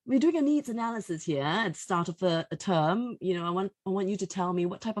 we're doing a needs analysis here at the start of a term. I want you to tell me,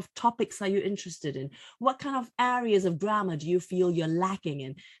 what type of topics are you interested in? What kind of areas of grammar do you feel you're lacking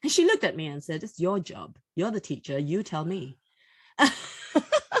in? And she looked at me and said, it's your job. You're the teacher. You tell me.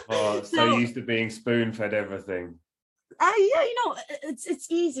 So used to being spoon-fed everything. It's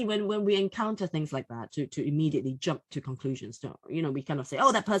easy when we encounter things like that to immediately jump to conclusions. We kind of say,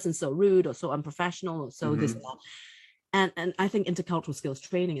 oh, that person's so rude or so unprofessional or so this and that. And I think intercultural skills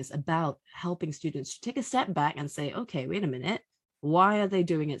training is about helping students to take a step back and say, okay, wait a minute, why are they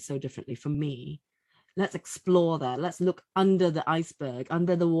doing it so differently from me? Let's explore that. Let's look under the iceberg,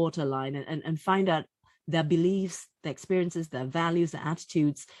 under the waterline, and find out their beliefs, their experiences, their values, their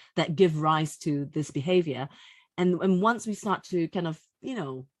attitudes that give rise to this behavior. And once we start to kind of,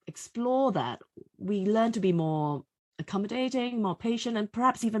 explore that, we learn to be more accommodating, more patient, and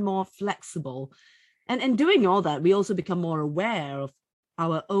perhaps even more flexible. And doing all that, we also become more aware of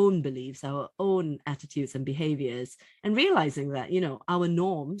our own beliefs, our own attitudes and behaviors, and realizing that, our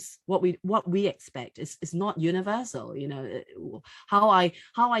norms, what we expect is not universal. How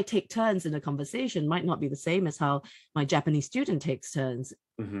I take turns in a conversation might not be the same as how my Japanese student takes turns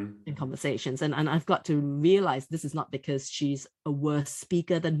in conversations. And I've got to realize this is not because she's a worse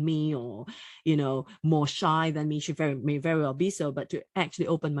speaker than me or, more shy than me. She may very well be so, but to actually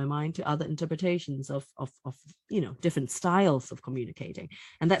open my mind to other interpretations of different styles of communicating.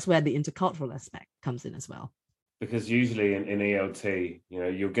 And that's where the intercultural aspect comes in as well. Because usually in ELT,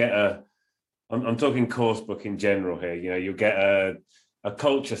 you'll get I'm talking course book in general here, you'll get a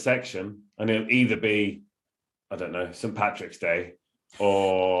culture section, and it'll either be, I don't know, St. Patrick's Day,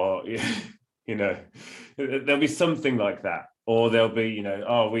 or, there'll be something like that. Or there'll be,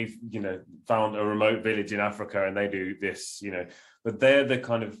 we've, found a remote village in Africa and they do this, but they're the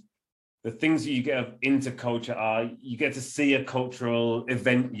kind of, the things that you get of interculture are, you get to see a cultural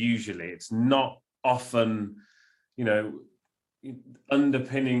event usually. It's not often,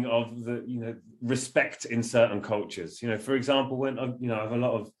 underpinning of the, respect in certain cultures. For example, when I have a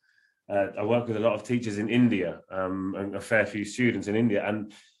lot of, I work with a lot of teachers in India, and a fair few students in India,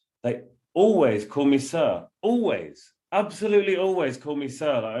 and they always call me sir, always, absolutely always call me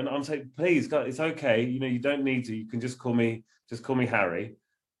sir. And I'm saying, please, God, it's okay. You don't need to. You can just call me Harry.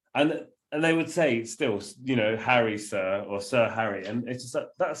 And they would say still, Harry, sir, or Sir Harry. And it's just like,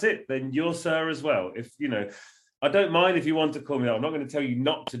 that's it. Then you're sir as well. If, I don't mind if you want to call me that. I'm not going to tell you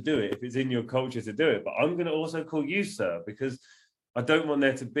not to do it if it's in your culture to do it. But I'm going to also call you sir, because I don't want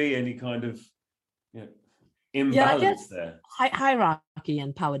there to be any kind of imbalance there. Hierarchy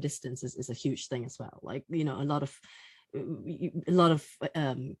and power distance is a huge thing as well. Like, a lot of a lot of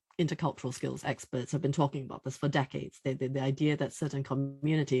intercultural skills experts have been talking about this for decades. The idea that certain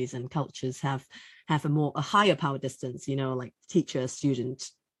communities and cultures have a higher power distance, like teacher, student,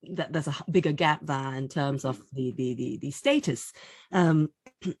 that there's a bigger gap there in terms of the status. And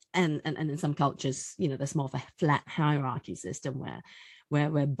in some cultures, there's more of a flat hierarchy system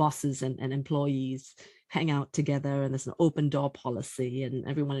where bosses and employees hang out together, and there's an open door policy, and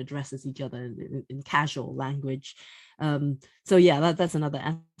everyone addresses each other in casual language. So yeah, that's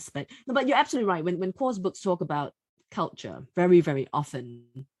another aspect. No, but you're absolutely right. When course books talk about culture, very, very often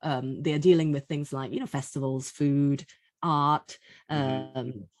they are dealing with things like, festivals, food, art,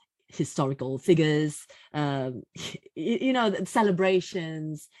 historical figures,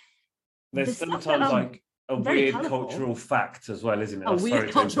 celebrations. There's sometimes like a weird cultural fact as well, isn't it? A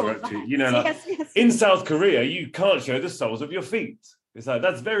weird cultural fact. Yes. In South Korea, you can't show the soles of your feet. It's like,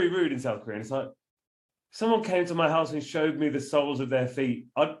 that's very rude in South Korea. And it's like, if someone came to my house and showed me the soles of their feet,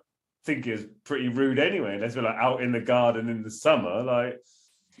 I'd think it's pretty rude anyway, unless we're like out in the garden in the summer. Like,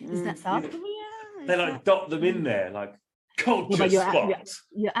 is that South Korea? They like dot them in there, like culture spots.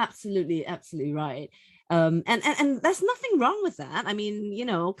 You're absolutely right. And there's nothing wrong with that. I mean,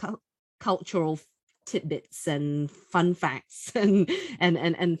 cultural tidbits and fun facts and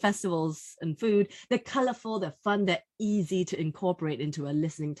festivals and food, they're colorful, they're fun, they're easy to incorporate into a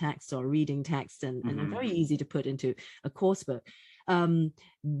listening text or a reading text, and they're very easy to put into a course book.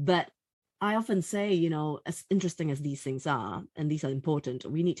 But I often say, as interesting as these things are, and these are important,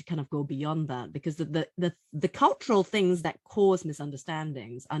 we need to kind of go beyond that, because the cultural things that cause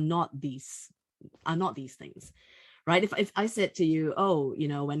misunderstandings are not these things. Right? If I said to you,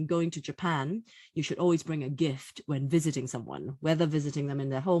 when going to Japan, you should always bring a gift when visiting someone, whether visiting them in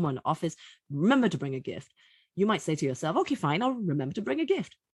their home or an office, remember to bring a gift. You might say to yourself, okay, fine, I'll remember to bring a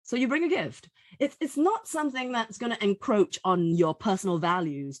gift. So you bring a gift. It's not something that's going to encroach on your personal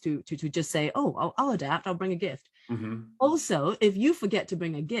values to just say, I'll adapt, I'll bring a gift. Also, if you forget to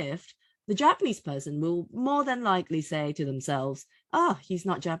bring a gift, the Japanese person will more than likely say to themselves, he's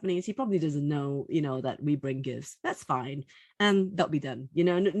not Japanese, he probably doesn't know, that we bring gifts. That's fine. And that'll be done.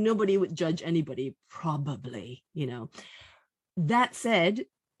 Nobody would judge anybody, probably, That said,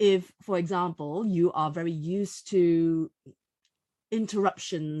 if, for example, you are very used to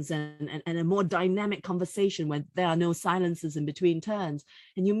interruptions and a more dynamic conversation where there are no silences in between turns,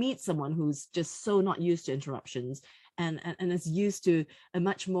 and you meet someone who's just so not used to interruptions and is used to a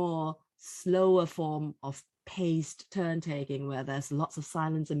much more slower form of paced turn taking, where there's lots of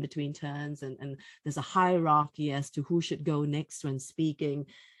silence in between turns, and there's a hierarchy as to who should go next when speaking.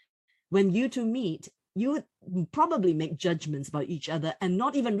 When you two meet, you would probably make judgments about each other and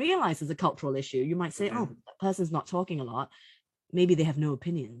not even realize it's a cultural issue. You might say, that person's not talking a lot. Maybe they have no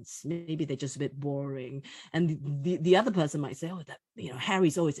opinions. Maybe they're just a bit boring. And the other person might say,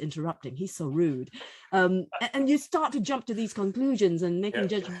 Harry's always interrupting. He's so rude. And you start to jump to these conclusions and making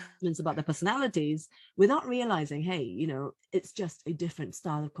judgments about their personalities without realizing, hey, it's just a different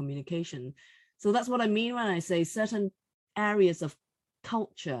style of communication. So that's what I mean when I say certain areas of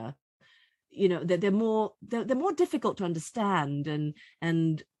culture, they're more difficult to understand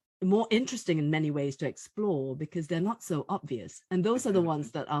and more interesting in many ways to explore, because they're not so obvious. And those are the ones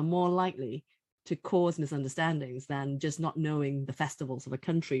that are more likely to cause misunderstandings than just not knowing the festivals of a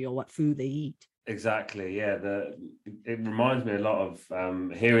country or what food they eat. Exactly. Yeah. It reminds me a lot of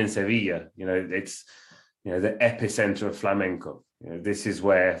here in Sevilla, it's, the epicenter of flamenco. This is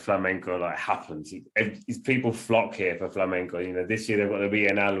where flamenco happens. People flock here for flamenco. This year they've got the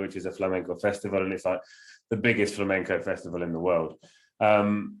Bienal, which is a flamenco festival, and it's like the biggest flamenco festival in the world.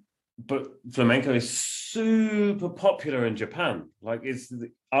 But flamenco is super popular in Japan. It's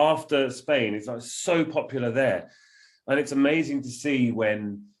after Spain, it's so popular there. And it's amazing to see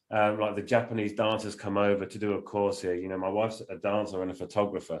when the Japanese dancers come over to do a course here. My wife's a dancer and a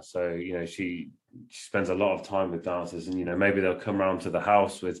photographer. So, she spends a lot of time with dancers, and, maybe they'll come around to the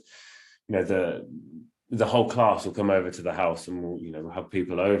house with, the whole class will come over to the house, and we'll have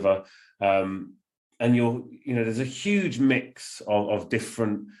people over. And there's a huge mix of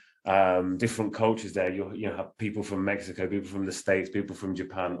different cultures there. You have people from Mexico, people from the States, people from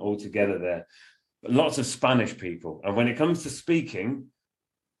Japan, all together there. But lots of Spanish people. And when it comes to speaking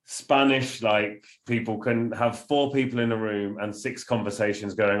Spanish, people can have 4 people in a room and 6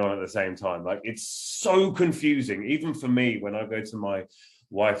 conversations going on at the same time. It's so confusing, even for me, when I go to my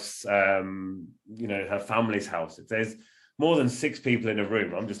wife's, her family's house. If there's more than 6 people in a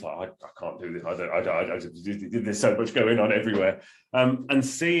room, I'm just I can't do this. There's so much going on everywhere. And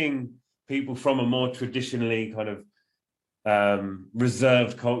seeing people from a more traditionally kind of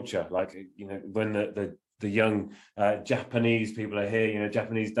reserved culture, when the the young Japanese people are here, you know,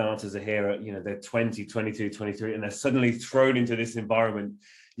 Japanese dancers are here at, you know, they're 20, 22, 23, and they're suddenly thrown into this environment.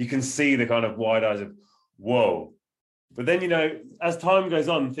 You can see the kind of wide eyes of, whoa. But then, you know, as time goes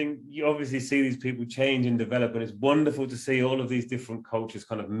on, you obviously see these people change and develop, and it's wonderful to see all of these different cultures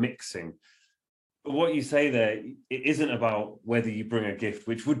kind of mixing. But what you say there, it isn't about whether you bring a gift,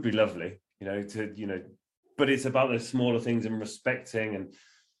 which would be lovely, but it's about those smaller things and respecting and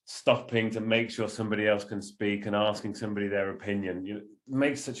stopping to make sure somebody else can speak and asking somebody their opinion. It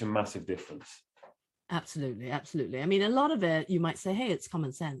makes such a massive difference. Absolutely, absolutely. I mean, a lot of it, you might say, hey, it's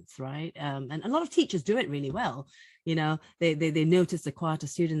common sense, right? And a lot of teachers do it really well. You know, they notice the quieter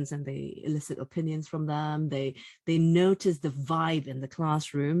students and they elicit opinions from them. They notice the vibe in the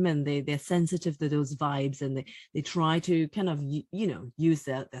classroom, and they're sensitive to those vibes, and they try to kind of, use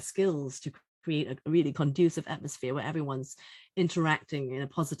their skills to create a really conducive atmosphere where everyone's interacting in a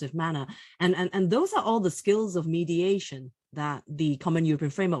positive manner. And those are all the skills of mediation that the Common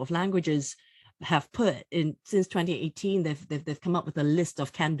European Framework of Languages have put in. Since 2018, they've come up with a list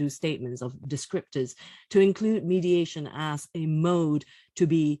of can-do statements, of descriptors, to include mediation as a mode to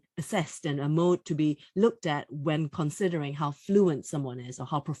be assessed and a mode to be looked at when considering how fluent someone is or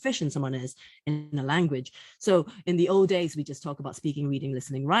how proficient someone is in a language. So in the old days, we just talk about speaking, reading,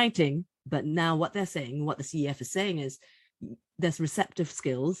 listening, writing, but now what they're saying, what the CEF is saying, is there's receptive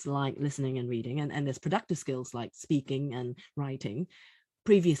skills like listening and reading, and there's productive skills like speaking and writing.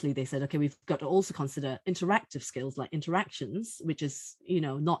 Previously, they said, okay, we've got to also consider interactive skills like interactions, which is,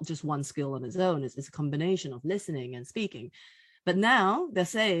 not just one skill on its own. It's a combination of listening and speaking. But now they're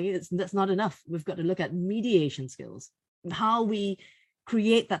saying that's not enough. We've got to look at mediation skills, how we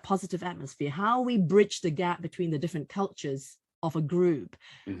create that positive atmosphere, how we bridge the gap between the different cultures of a group,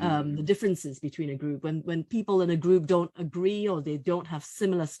 the differences between a group. When people in a group don't agree or they don't have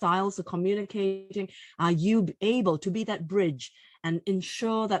similar styles of communicating, are you able to be that bridge and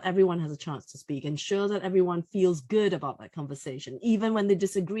ensure that everyone has a chance to speak, ensure that everyone feels good about that conversation? Even when they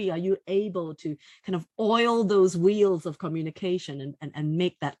disagree, are you able to kind of oil those wheels of communication and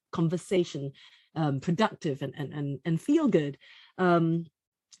make that conversation productive and feel good?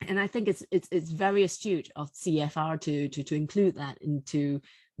 And I think it's very astute of CFR to include that into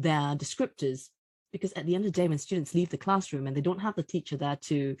their descriptors, because at the end of the day, when students leave the classroom and they don't have the teacher there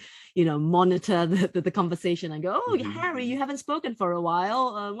to, monitor the conversation and go, oh, Harry, you haven't spoken for a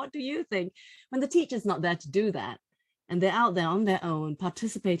while. What do you think? When the teacher's not there to do that, and they're out there on their own,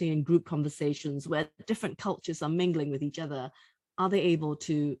 participating in group conversations where different cultures are mingling with each other, are they able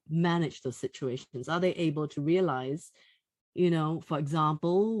to manage those situations? Are they able to realize, for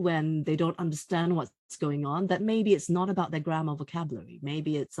example, when they don't understand what's going on, that maybe it's not about their grammar vocabulary,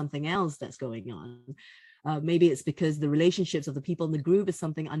 maybe it's something else that's going on. Maybe it's because the relationships of the people in the group is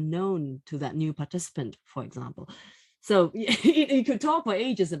something unknown to that new participant, for example. So you could talk for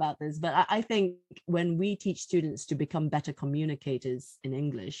ages about this, but I think when we teach students to become better communicators in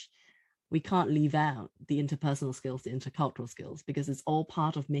English, we can't leave out the interpersonal skills, the intercultural skills, because it's all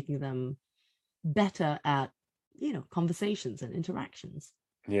part of making them better at conversations and interactions.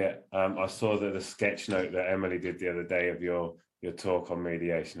 Yeah, I saw the sketch note that Emily did the other day of your talk on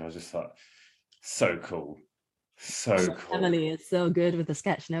mediation. I was just like, so cool. So cool. Emily is so good with the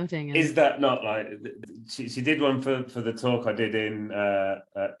sketch noting. Is that not like, she did one for the talk I did in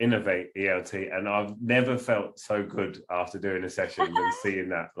Innovate ELT, and I've never felt so good after doing a session than seeing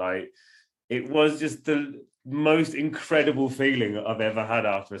that. Like, it was just the most incredible feeling I've ever had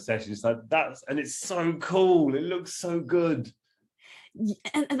after a session. It's like, and it's so cool. It looks so good.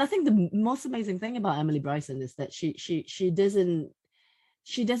 And I think the most amazing thing about Emily Bryson is that she doesn't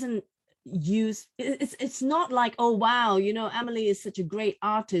use, it's not like, oh wow, Emily is such a great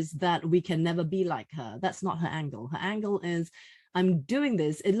artist that we can never be like her. That's not her angle. Her angle is, I'm doing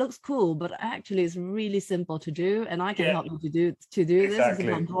this, it looks cool, but actually it's really simple to do, and I can help you to do exactly. This. It's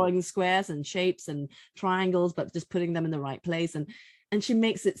about drawing squares and shapes and triangles, but just putting them in the right place, and she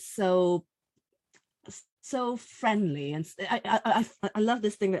makes it so friendly. And I love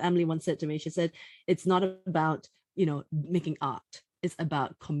this thing that Emily once said to me. She said, it's not about making art, it's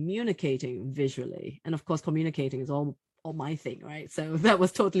about communicating visually. And of course, communicating is all my thing, right? So that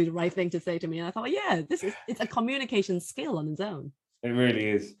was totally the right thing to say to me. And I thought, yeah, it's a communication skill on its own. It really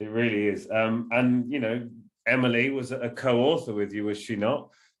is. And Emily was a co-author with you, was she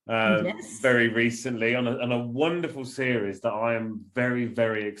not? Yes. Very recently on a wonderful series that I am very,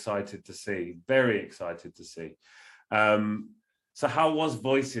 very excited to see. So how was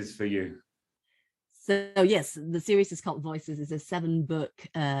Voices for you? So yes, the series is called Voices. It's a 7-book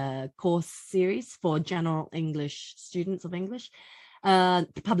course series for general English students of English.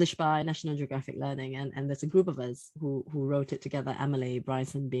 published by National Geographic Learning, and there's a group of us who wrote it together, Emily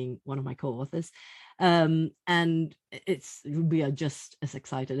Bryson being one of my co-authors. And we are just as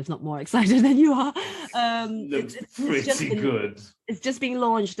excited, if not more excited than you are. Looks pretty good. It's just being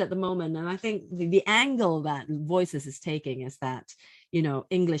launched at the moment, and I think the angle that Voices is taking is that, you know,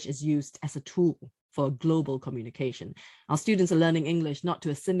 English is used as a tool for global communication. Our students are learning English not to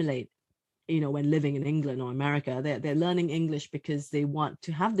assimilate, you know, when living in England or America. They're learning English because they want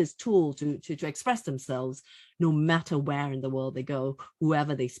to have this tool to express themselves no matter where in the world they go,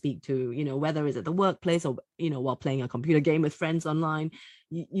 whoever they speak to, you know, whether it's at the workplace or, you know, while playing a computer game with friends online.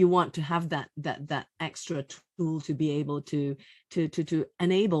 You want to have that extra tool to be able to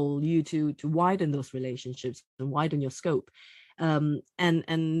enable you to widen those relationships and widen your scope.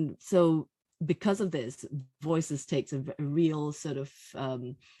 And so because of this, Voices takes a real sort of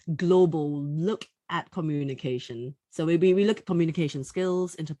global look at communication. So we look at communication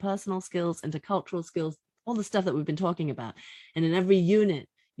skills, interpersonal skills, intercultural skills, all the stuff that we've been talking about. And in every unit,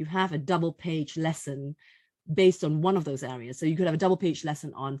 you have a double-page lesson based on one of those areas. So you could have a double-page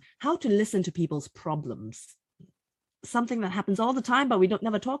lesson on how to listen to people's problems. Something that happens all the time, but we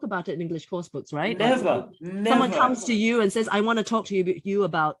never talk about it in English course books, right? Never. Someone comes to you and says, I want to talk to you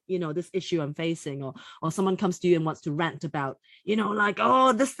about, you know, this issue I'm facing, or someone comes to you and wants to rant about, you know, like,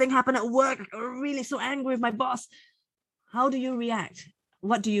 oh, this thing happened at work, I'm really so angry with my boss. How do you react?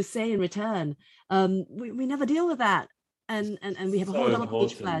 What do you say in return? We never deal with that. And we have a whole double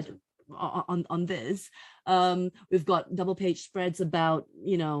page spread on this. We've got double page spreads about,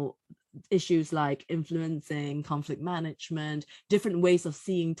 you know, issues like influencing, conflict management, different ways of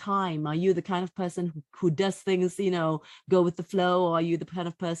seeing time. Are you the kind of person who does things, you know, go with the flow, or are you the kind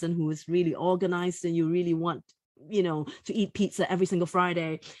of person who is really organized and you really want, you know, to eat pizza every single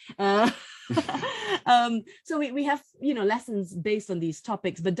Friday? So we have, you know, lessons based on these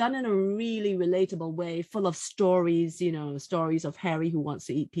topics, but done in a really relatable way, full of stories, you know, stories of Harry who wants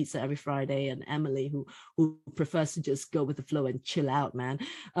to eat pizza every Friday, and Emily who prefers to just go with the flow and chill out, man.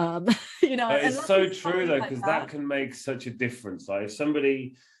 You know, it's so true though, because that can make such a difference. Like if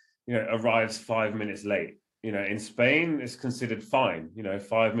somebody, you know, arrives 5 minutes late, you know, in Spain, it's considered fine, you know,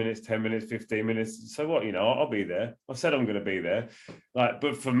 5 minutes, 10 minutes, 15 minutes. So what, you know, I'll be there. I said I'm going to be there. Like,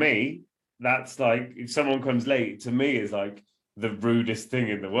 but for me, that's like, if someone comes late, to me is like the rudest thing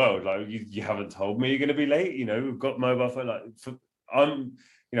in the world. Like, you haven't told me you're going to be late. You know, we've got mobile phone. Like,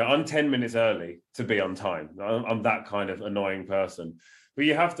 I'm 10 minutes early to be on time. I'm that kind of annoying person. But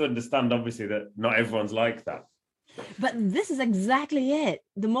you have to understand, obviously, that not everyone's like that. But this is exactly it.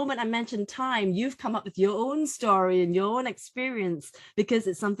 The moment I mentioned time, you've come up with your own story and your own experience because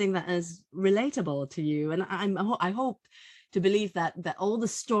it's something that is relatable to you. And I hope to believe that all the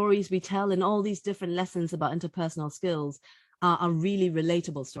stories we tell in all these different lessons about interpersonal skills are really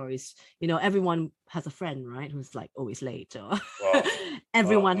relatable stories. You know, everyone has a friend, right, who's like always late, or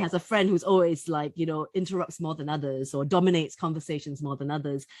everyone has a friend who's always like, you know, interrupts more than others or dominates conversations more than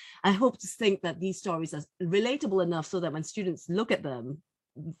others. I hope to think that these stories are relatable enough so that when students look at them,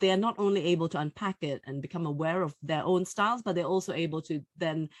 they are not only able to unpack it and become aware of their own styles, but they're also able to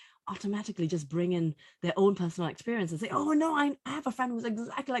then automatically just bring in their own personal experience and say, oh no, I have a friend who's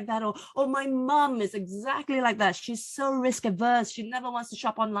exactly like that, or my mom is exactly like that. She's so risk averse. She never wants to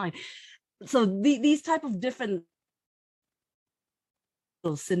shop online. So these type of different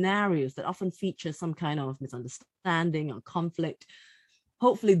scenarios that often feature some kind of misunderstanding or conflict,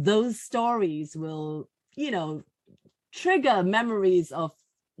 hopefully those stories will, you know, trigger memories of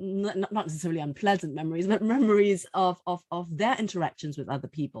not necessarily unpleasant memories, but memories of their interactions with other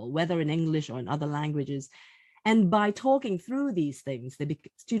people, whether in English or in other languages. And by talking through these things,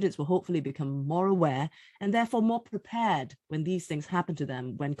 students will hopefully become more aware and therefore more prepared when these things happen to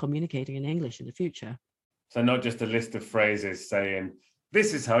them when communicating in English in the future. So not just a list of phrases saying,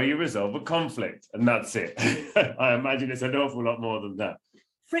 this is how you resolve a conflict, and that's it. I imagine it's an awful lot more than that.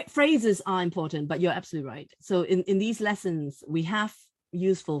 Phrases are important, but you're absolutely right. So in these lessons, we have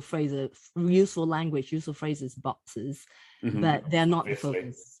useful phrases, useful language, useful phrases boxes, but they're not the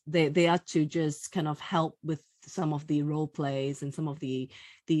focus. They are to just kind of help with some of the role plays and some of the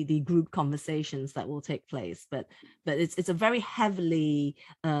group conversations that will take place. But it's a very heavily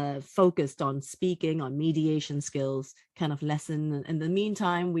focused on speaking, on mediation skills kind of lesson. And in the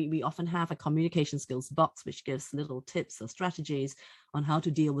meantime, we often have a communication skills box, which gives little tips or strategies on how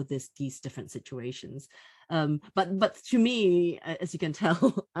to deal with these different situations. But to me, as you can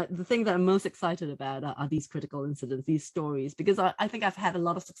tell, the thing that I'm most excited about are these critical incidents, these stories, because I think I've had a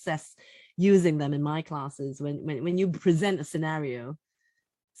lot of success using them in my classes. When you present a scenario,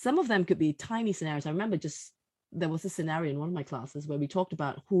 some of them could be tiny scenarios. I remember just there was a scenario in one of my classes where we talked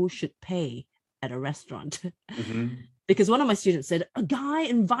about who should pay at a restaurant. Because one of my students said, a guy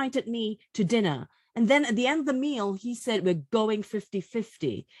invited me to dinner, and then at the end of the meal, he said, we're going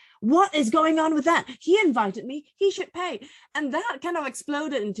 50-50. What is going on with that? He invited me, he should pay. And that kind of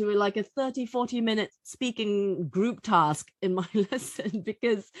exploded into like a 30-40 minute speaking group task in my lesson,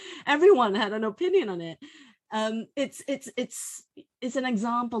 because everyone had an opinion on it. It's an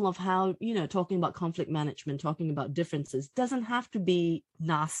example of how, you know, talking about conflict management, talking about differences doesn't have to be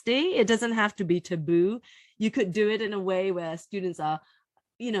nasty. It doesn't have to be taboo. You could do it in a way where students are,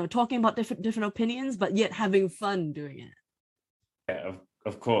 you know, talking about different opinions, but yet having fun doing it. Yeah,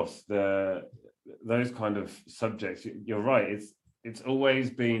 of course. Those kind of subjects, you're right. It's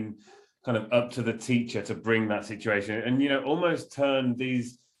always been kind of up to the teacher to bring that situation, and, you know, almost turn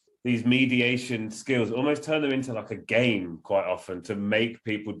these mediation skills, almost turn them into like a game quite often, to make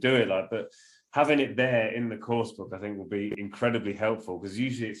people do it. Like, but having it there in the course book, I think, will be incredibly helpful, because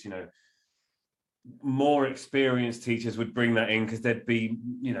usually it's, you know, more experienced teachers would bring that in because they'd be,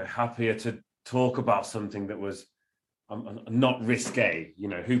 you know, happier to talk about something that was not risque. You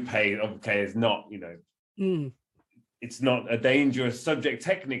know, who paid? Okay, is not, you know, it's not a dangerous subject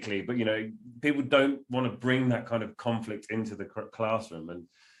technically, but, you know, people don't want to bring that kind of conflict into the classroom. And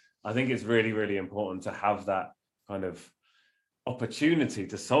I think it's really, really important to have that kind of opportunity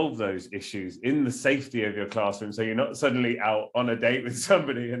to solve those issues in the safety of your classroom. So you're not suddenly out on a date with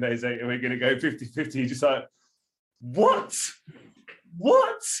somebody and they say, we're going to go 50-50. You're just like, what?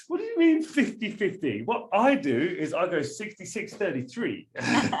 What do you mean 50-50? What I do is I go 66-33.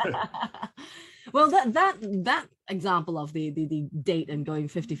 Well, that example of the date and going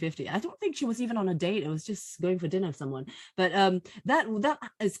 50-50, I don't think she was even on a date. It was just going for dinner with someone. But that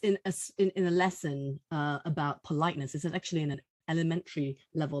is in a lesson about politeness. It's actually in an elementary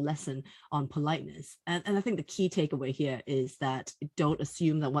level lesson on politeness. And I think the key takeaway here is that don't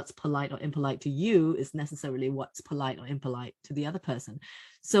assume that what's polite or impolite to you is necessarily what's polite or impolite to the other person.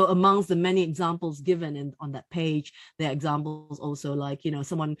 So amongst the many examples given on that page, there are examples also like, you know,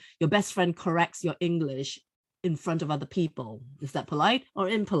 your best friend corrects your English in front of other people. Is that polite or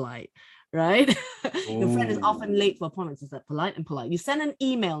impolite? Right? Your friend is often late for appointments. Is that polite and polite? You send an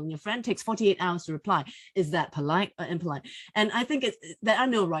email and your friend takes 48 hours to reply. Is that polite or impolite? And I think there are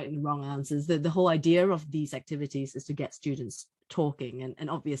no right and wrong answers. The whole idea of these activities is to get students talking, and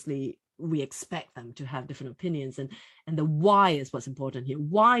obviously we expect them to have different opinions, and the why is what's important here.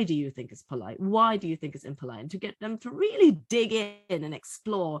 Why do you think it's polite? Why do you think it's impolite? And to get them to really dig in and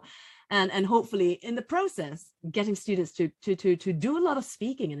explore, and hopefully in the process getting students to do a lot of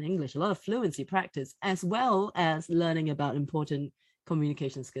speaking in English, a lot of fluency practice, as well as learning about important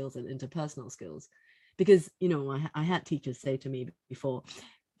communication skills and interpersonal skills. Because, you know, I had teachers say to me before,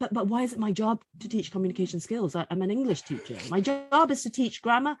 but why is it my job to teach communication skills? I'm an English teacher. My job is to teach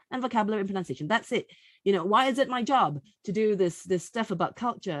grammar and vocabulary and pronunciation. That's it. You know, why is it my job to do this stuff about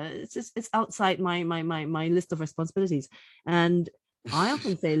culture? It's outside my list of responsibilities. And I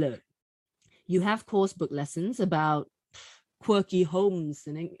often say, look, you have course book lessons about quirky homes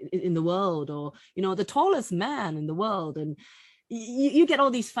in the world, or, you know, the tallest man in the world, and you get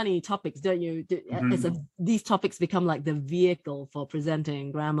all these funny topics, don't you? As these topics become like the vehicle for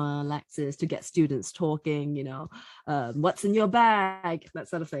presenting grammar lectures to get students talking, you know, what's in your bag, that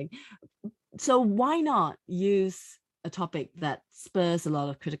sort of thing. So why not use a topic that spurs a lot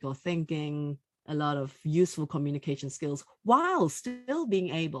of critical thinking, a lot of useful communication skills, while still being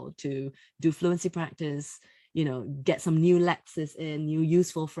able to do fluency practice, you know, get some new lexis in, new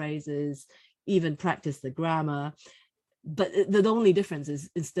useful phrases, even practice the grammar. But the only difference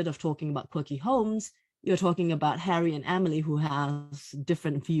is, instead of talking about quirky homes, you're talking about Harry and Emily, who have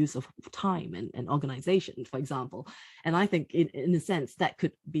different views of time and organization, for example. And I think in a sense that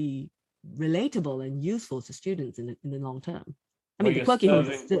could be relatable and useful to students in the long term. I mean, the quirky homes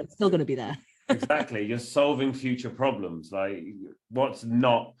is still going to be there. Exactly. You're solving future problems. Like, what's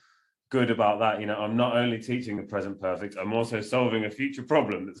not good about that? You know, I'm not only teaching the present perfect, I'm also solving a future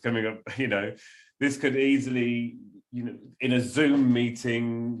problem that's coming up. You know, this could easily, you know, in a Zoom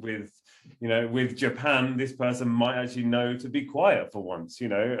meeting with Japan, this person might actually know to be quiet for once, you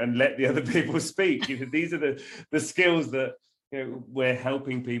know, and let the other people speak. You know, these are the skills that, you know, we're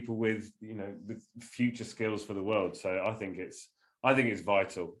helping people with, you know, with future skills for the world. So I think it's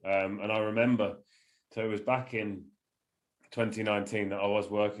vital. And I remember, so it was back in 2019 that I was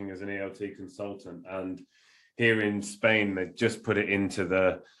working as an ELT consultant, and here in Spain they just put it into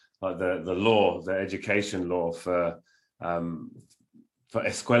the law, the education law for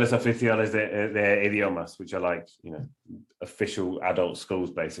escuelas oficiales de idiomas, which are like, you know, official adult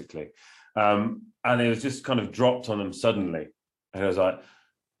schools basically. And it was just kind of dropped on them suddenly. And I was like,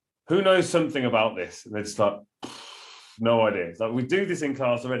 who knows something about this? And they're just like, no idea. It's like, we do this in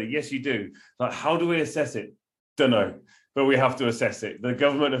class already. Yes, you do. Like, how do we assess it? Don't know, but we have to assess it. The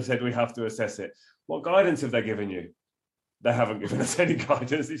government have said we have to assess it. What guidance have they given you? They haven't given us any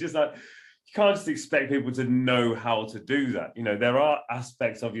guidance. It's just like, you can't just expect people to know how to do that. You know, there are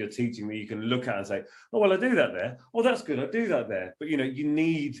aspects of your teaching that you can look at and say, oh, well, I do that there. Oh, that's good. I do that there. But, you know, you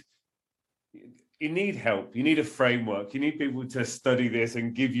need help. You need a framework. You need people to study this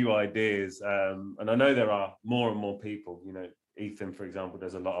and give you ideas. And I know there are more and more people, you know, Ethan, for example,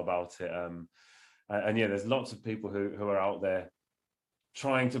 does a lot about it. And yeah, there's lots of people who are out there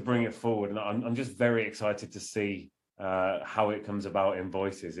trying to bring it forward. And I'm just very excited to see how it comes about in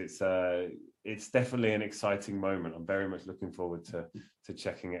Voices. It's definitely an exciting moment. I'm very much looking forward to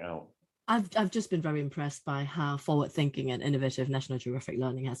checking it out. I've just been very impressed by how forward-thinking and innovative National Geographic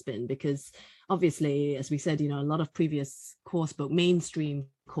Learning has been, because obviously, as we said, you know, a lot of previous mainstream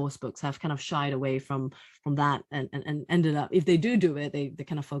course books have kind of shied away from that and ended up, if they do it, they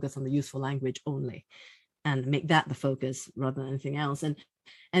kind of focus on the useful language only and make that the focus rather than anything else.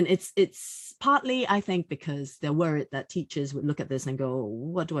 And it's partly, I think, because they're worried that teachers would look at this and go,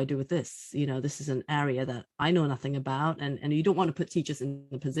 what do I do with this? You know, this is an area that I know nothing about. And you don't want to put teachers in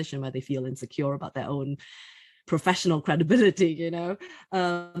a position where they feel insecure about their own professional credibility, you know.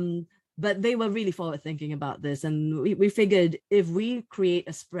 But they were really forward thinking about this. And we figured if we create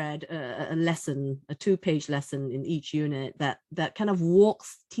a spread, a lesson, a 2-page lesson in each unit that kind of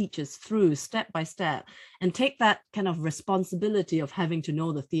walks teachers through step by step and take that kind of responsibility of having to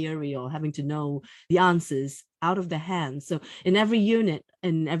know the theory or having to know the answers out of their hands. So in every unit,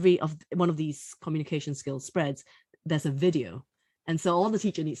 in one of these communication skills spreads, there's a video. And so all the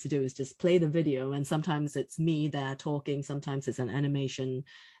teacher needs to do is just play the video. And sometimes it's me there talking, sometimes it's an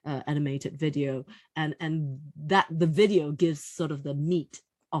animated video. And that the video gives sort of the meat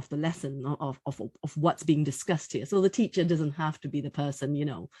of the lesson of what's being discussed here. So the teacher doesn't have to be the person, you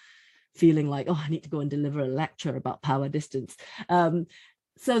know, feeling like, oh, I need to go and deliver a lecture about power distance.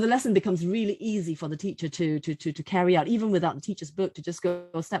 So the lesson becomes really easy for the teacher to carry out, even without the teacher's book, to just go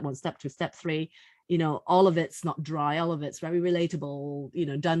step 1, step 2, step 3. You know, all of it's not dry, all of it's very relatable, you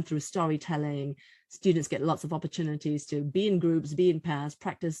know, done through storytelling. Students get lots of opportunities to be in groups, be in pairs,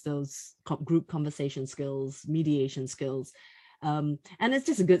 practice those group conversation skills, mediation skills. And it's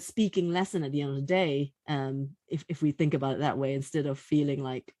just a good speaking lesson at the end of the day, if we think about it that way, instead of feeling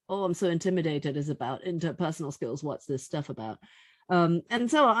like, oh, I'm so intimidated, it's about interpersonal skills, what's this stuff about? And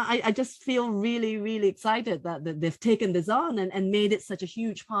so I just feel really, really excited that they've taken this on and made it such a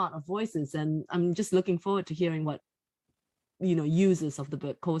huge part of Voices. And I'm just looking forward to hearing what, you know, users of the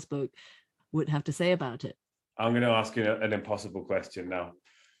book, course book, would have to say about it. I'm going to ask you an impossible question now.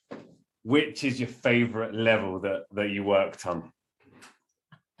 Which is your favorite level that you worked on?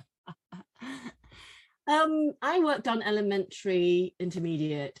 I worked on elementary,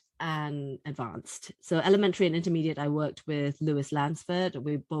 intermediate, and advanced. So elementary and intermediate, I worked with Lewis Lansford.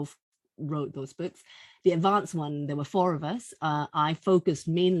 We both wrote those books. The advanced one, there were 4 of us. I focused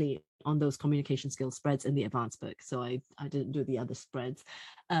mainly on those communication skills spreads in the advanced book. So I didn't do the other spreads.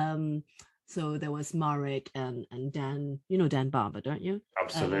 So there was Marek and Dan, you know Dan Barber, don't you?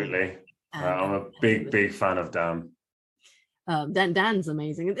 Absolutely. I'm a big fan of Dan. Dan's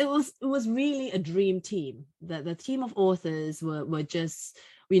amazing. It was really a dream team. The team of authors were just,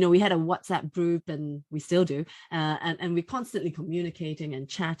 you know, we had a WhatsApp group, and we still do, and we're constantly communicating and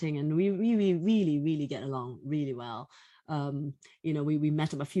chatting, and we really get along really well. You know, we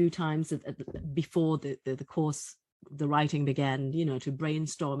met up a few times before the course, the writing began, you know, to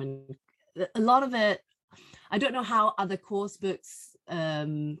brainstorm. And a lot of it, I don't know how other course books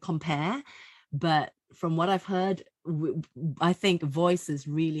compare, but from what I've heard, I think Voices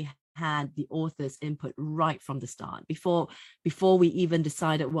really had the author's input right from the start. Before we even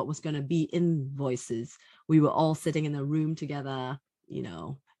decided what was going to be in Voices, we were all sitting in a room together, you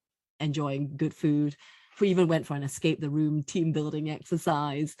know, enjoying good food. We even went for an escape the room team building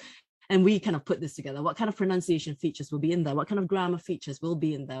exercise. And we kind of put this together. What kind of pronunciation features will be in there? What kind of grammar features will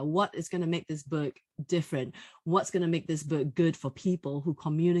be in there? What is going to make this book different? What's going to make this book good for people who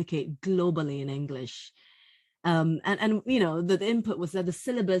communicate globally in English? And you know, the input was that the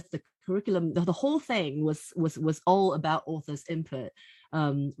syllabus, the curriculum, the whole thing was all about author's input,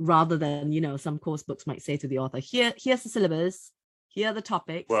 rather than, you know, some course books might say to the author, here's the syllabus, here are the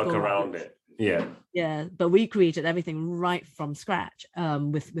topics. Work around it. Yeah, but we created everything right from scratch,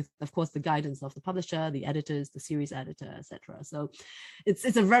 with of course the guidance of the publisher, the editors, the series editor, etc. So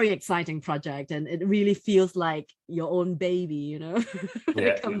it's a very exciting project, and it really feels like your own baby, you know, when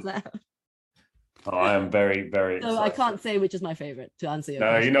it comes out. Oh, I am very, very So I excited. can't say which is my favorite to answer your No,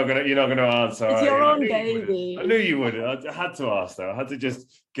 question. you're not gonna answer. It's are your you? own I knew baby. you would. I had to ask though. I had to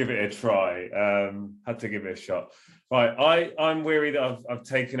just give it a try. Had to give it a shot. Right. I'm weary that I've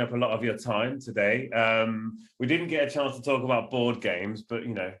taken up a lot of your time today. We didn't get a chance to talk about board games, but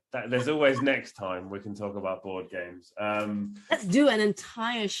there's always next time we can talk about board games. Let's do an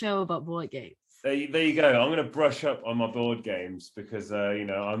entire show about board games. There you go. I'm going to brush up on my board games because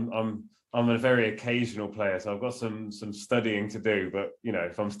I'm a very occasional player, so I've got some studying to do. But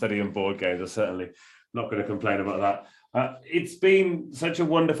if I'm studying board games, I'm certainly not going to complain about that. It's been such a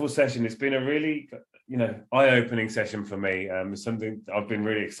wonderful session. It's been a really eye-opening session for me. It's something I've been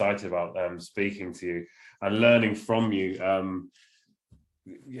really excited about speaking to you and learning from you.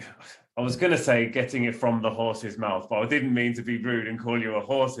 Yeah, I was going to say getting it from the horse's mouth, but I didn't mean to be rude and call you a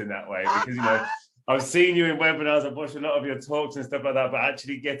horse in that way because I've seen you in webinars, I've watched a lot of your talks and stuff like that, but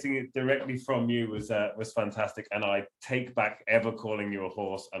actually getting it directly from you was fantastic. And I take back ever calling you a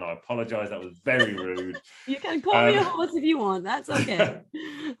horse, and I apologize. That was very rude. You can call me a horse if you want. That's okay.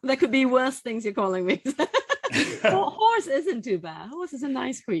 There could be worse things you're calling me. Horse isn't too bad. Horse is a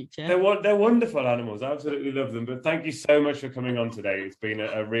nice creature. They're wonderful animals. I absolutely love them. But thank you so much for coming on today. It's been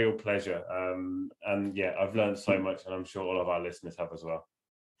a real pleasure. And yeah, I've learned so much, and I'm sure all of our listeners have as well.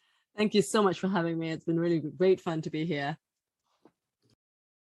 Thank you so much for having me. It's been really great fun to be here.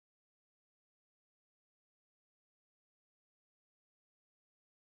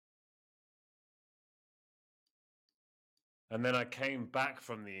 And then I came back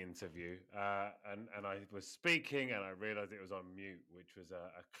from the interview and I was speaking and I realized it was on mute, which was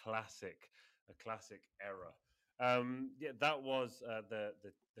a classic error. Yeah, that was the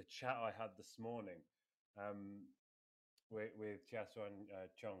chat I had this morning with Chiasuan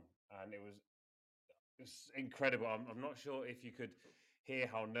Chong, and it was incredible. I'm not sure if you could hear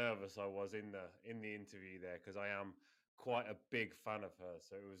how nervous I was in the interview there, because I am quite a big fan of her.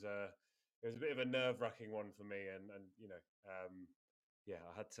 So it was a bit of a nerve-wracking one for me, and yeah,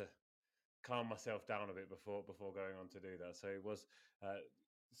 I had to calm myself down a bit before going on to do that. So it was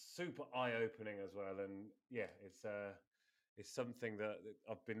super eye-opening as well, and yeah, it's something that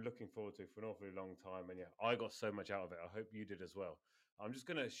I've been looking forward to for an awfully long time, and yeah, I got so much out of it. I hope you did as well. I'm just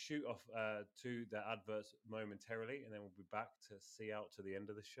going to shoot off to the adverts momentarily, and then we'll be back to see out to the end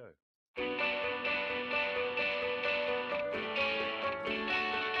of the show.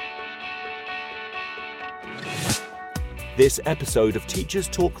 This episode of Teachers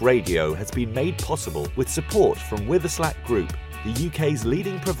Talk Radio has been made possible with support from Witherslack Group, the UK's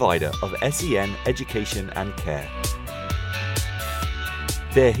leading provider of SEN education and care.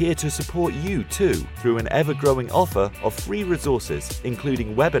 They're here to support you too through an ever-growing offer of free resources,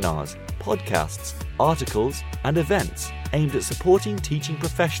 including webinars, podcasts, articles, and events aimed at supporting teaching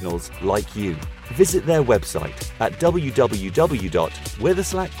professionals like you. Visit their website at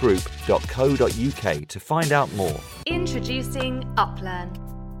www.witherslackgroup.co.uk to find out more. Introducing UpLearn.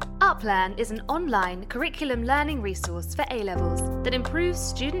 UpLearn is an online curriculum learning resource for A-levels that improves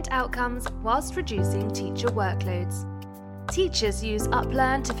student outcomes whilst reducing teacher workloads. Teachers use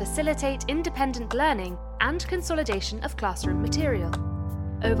UpLearn to facilitate independent learning and consolidation of classroom material.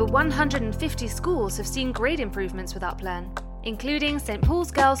 Over 150 schools have seen grade improvements with UpLearn, including St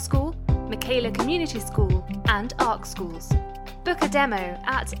Paul's Girls' School, Michaela Community School, and ARC schools. Book a demo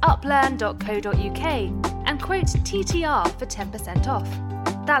at uplearn.co.uk and quote TTR for 10% off.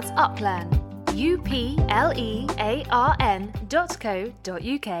 That's UpLearn,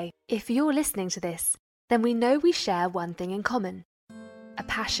 uplearn.co.uk. If you're listening to this, then we know we share one thing in common: a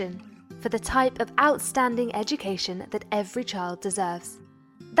passion for the type of outstanding education that every child deserves.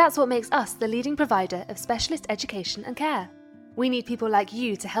 That's what makes us the leading provider of specialist education and care. We need people like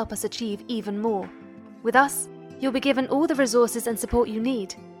you to help us achieve even more. With us, you'll be given all the resources and support you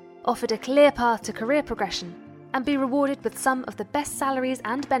need, offered a clear path to career progression, and be rewarded with some of the best salaries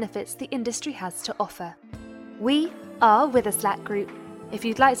and benefits the industry has to offer. We are Witherslack Group. If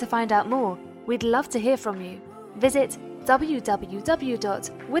you'd like to find out more, we'd love to hear from you. Visit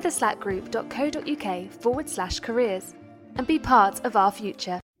www.witherslackgroup.co.uk/careers and be part of our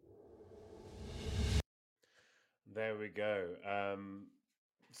future. There we go.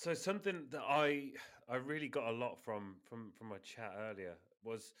 So something that I really got a lot from my chat earlier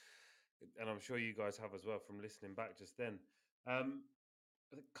was, and I'm sure you guys have as well from listening back just then,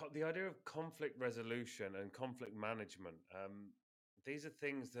 the idea of conflict resolution and conflict management. These are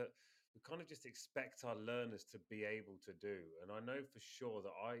things that we kind of just expect our learners to be able to do. And I know for sure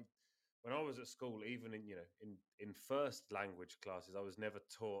that when I was at school, even in first language classes, I was never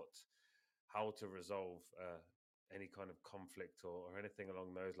taught how to resolve any kind of conflict or anything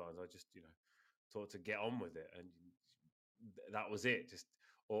along those lines. I just taught to get on with it, and that was it. Just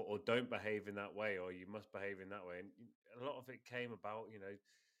or don't behave in that way, or you must behave in that way. And a lot of it came about,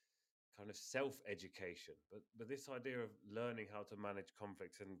 kind of self-education, but this idea of learning how to manage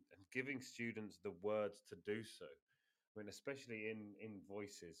conflicts and giving students the words to do so. I mean, especially in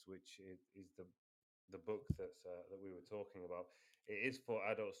Voices, which is the book that we were talking about. It is for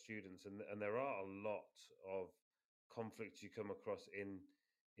adult students, and there are a lot of conflicts you come across in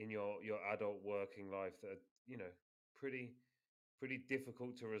your adult working life that are, pretty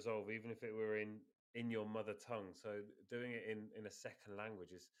difficult to resolve, even if it were in your mother tongue. So doing it in a second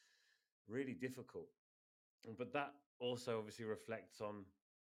language is really difficult. But that also obviously reflects on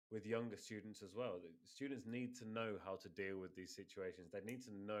with younger students as well. The students need to know how to deal with these situations. They need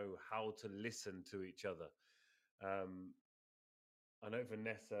to know how to listen to each other. I know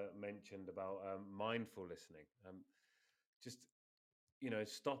Vanessa mentioned about mindful listening. Just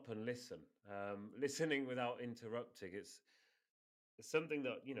stop and listen. Listening without interrupting. It's something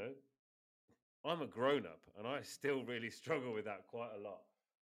that I'm a grown up and I still really struggle with that quite a lot.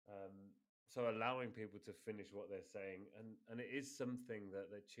 So allowing people to finish what they're saying, and it is something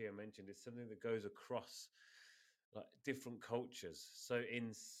that Chia mentioned. It's something that goes across like different cultures. So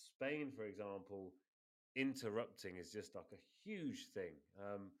in Spain, for example, interrupting is just like a huge thing.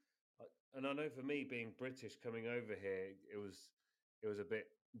 And I know for me, being British, coming over here, it was a bit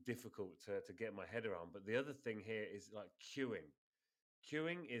difficult to get my head around. But the other thing here is like queuing.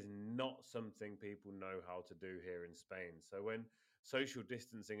 Queuing is not something people know how to do here in Spain. So when social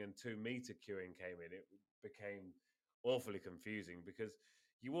distancing and 2 meter queuing came in, it became awfully confusing because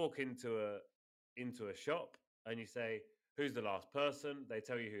you walk into a shop and you say, "Who's the last person?" They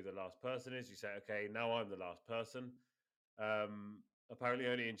tell you who the last person is. You say, "Okay, now I'm the last person." Apparently,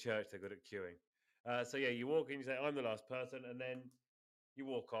 only in church they're good at queuing. So yeah, you walk in, you say, "I'm the last person," and then you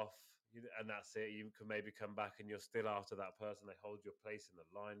walk off, and that's it. You can maybe come back, and you're still after that person. They hold your place in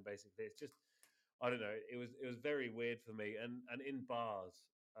the line. Basically, it's just, I don't know. It was very weird for me. And in bars,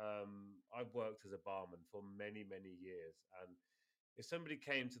 I've worked as a barman for many years, and if somebody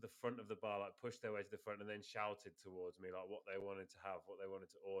came to the front of the bar, like pushed their way to the front, and then shouted towards me like what they wanted to have, what they wanted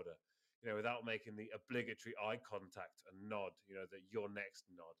to order, without making the obligatory eye contact and nod, that you're next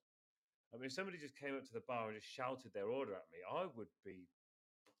nod. I mean, if somebody just came up to the bar and just shouted their order at me,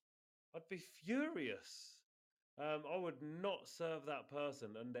 I'd be furious. I would not serve that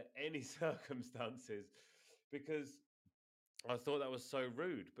person under any circumstances because I thought that was so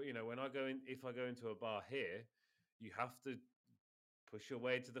rude. But when if I go into a bar here, you have to push your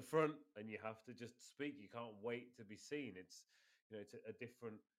way to the front and you have to just speak. You can't wait to be seen. It's a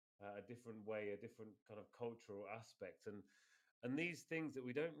different way, a different kind of cultural aspect, and these things that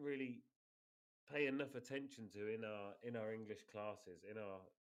we don't really pay enough attention to in our English classes, in our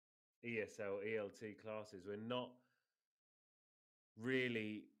ESL, ELT classes. We're not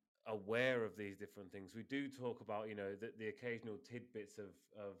really aware of these different things. We do talk about, the occasional tidbits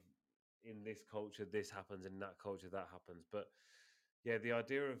of in this culture this happens, in that culture that happens. But yeah, the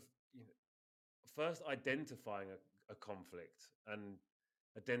idea of first identifying a conflict and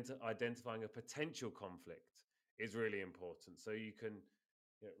identifying a potential conflict is really important. So you can,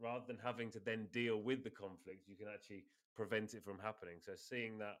 rather than having to then deal with the conflict, you can actually prevent it from happening. So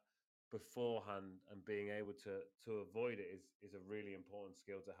seeing that beforehand and being able to avoid it is a really important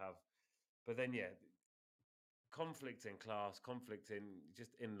skill to have. But then conflict in class, conflict in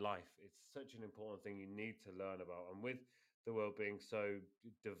just in life, it's such an important thing you need to learn about. And with the world being so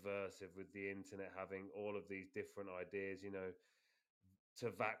diverse, with the internet having all of these different ideas, to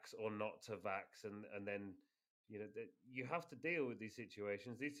vax or not to vax, and then you have to deal with these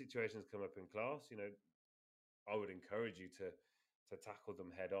situations. These situations come up in class. I would encourage you to tackle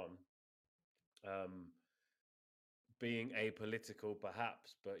them head on. Being apolitical,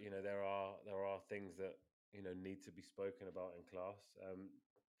 perhaps, but there are things that need to be spoken about in class.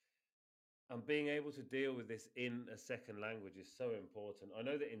 And being able to deal with this in a second language is so important. I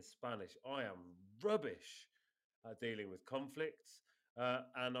know that in Spanish, I am rubbish at dealing with conflicts.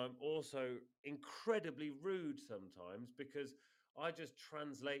 And I'm also incredibly rude sometimes because I just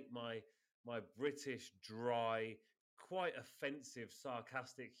translate my British dry, quite offensive,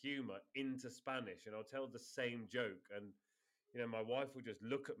 sarcastic humor into Spanish, and I'll tell the same joke. And my wife will just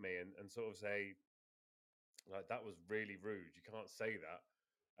look at me and sort of say, like, that was really rude. You can't say that.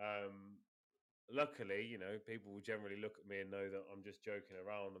 Luckily, people will generally look at me and know that I'm just joking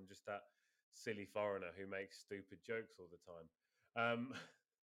around. I'm just that silly foreigner who makes stupid jokes all the time.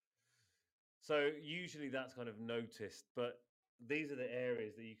 So usually that's kind of noticed, but these are the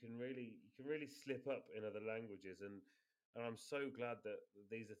areas that you can really slip up in other languages. And And I'm so glad that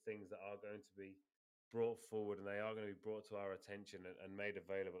these are things that are going to be brought forward and they are going to be brought to our attention and made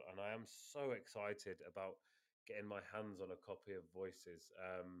available. And I am so excited about getting my hands on a copy of Voices.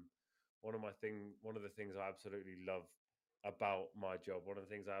 One of the things I absolutely love about my job, one of the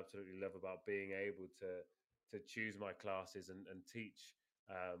things I absolutely love about being able to choose my classes and teach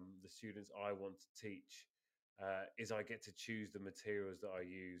the students I want to teach is I get to choose the materials that I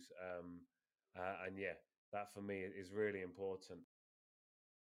use. And yeah, that for me is really important.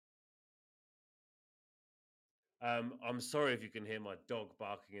 I'm sorry if you can hear my dog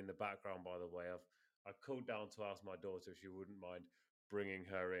barking in the background, by the way. I called down to ask my daughter if she wouldn't mind bringing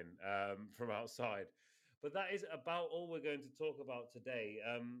her in from outside. But that is about all we're going to talk about today.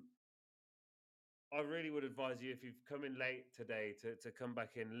 I really would advise you, if you've come in late today, to come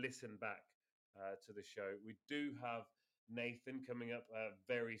back in, listen back to the show. We do have Nathan coming up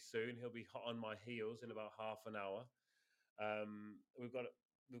very soon. He'll be hot on my heels in about half an hour. We've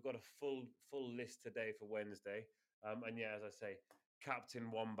got a full list today for Wednesday. And yeah, as I say, Captain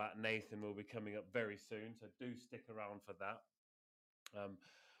Wombat Nathan will be coming up very soon, so do stick around for that.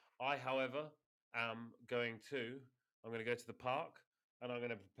 I, however, am going to go to the park and I'm going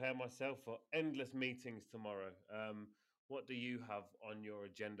to prepare myself for endless meetings tomorrow. What do you have on your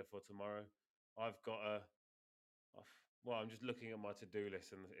agenda for tomorrow? I've got I'm just looking at my to-do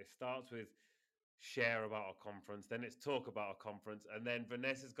list, and it starts with share about a conference, then it's talk about a conference, and then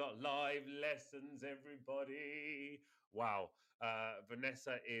Vanessa's got live lessons, everybody. Wow.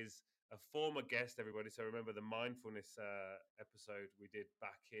 Vanessa is a former guest, everybody. So remember the mindfulness episode we did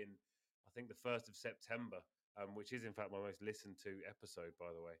back in, I think, the 1st of September, which is in fact my most listened to episode,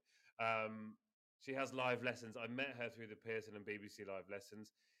 by the way. She has live lessons. I met her through the Pearson and BBC live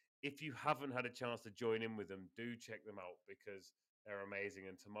lessons. If you haven't had a chance to join in with them, do check them out because they're amazing.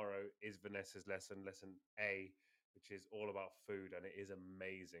 And tomorrow is Vanessa's lesson A, which is all about food, and it is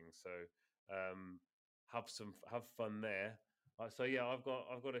amazing. So have fun there. So yeah, I've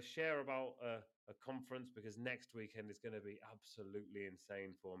got to share about a conference because next weekend is going to be absolutely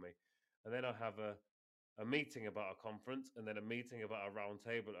insane for me. And then I have a meeting about a conference, and then a meeting about a round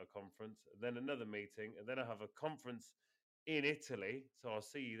table at a conference, and then another meeting, and then I have a conference in Italy. So I'll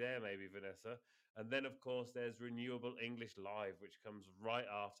see you there, maybe, Vanessa. And then, of course, there's Renewable English Live, which comes right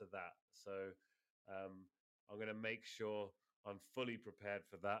after that. So I'm going to make sure I'm fully prepared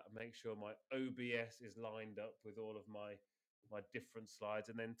for that. Make sure my OBS is lined up with all of my different slides.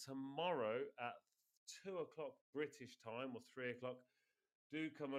 And then tomorrow at 2 o'clock British time or 3 o'clock, do come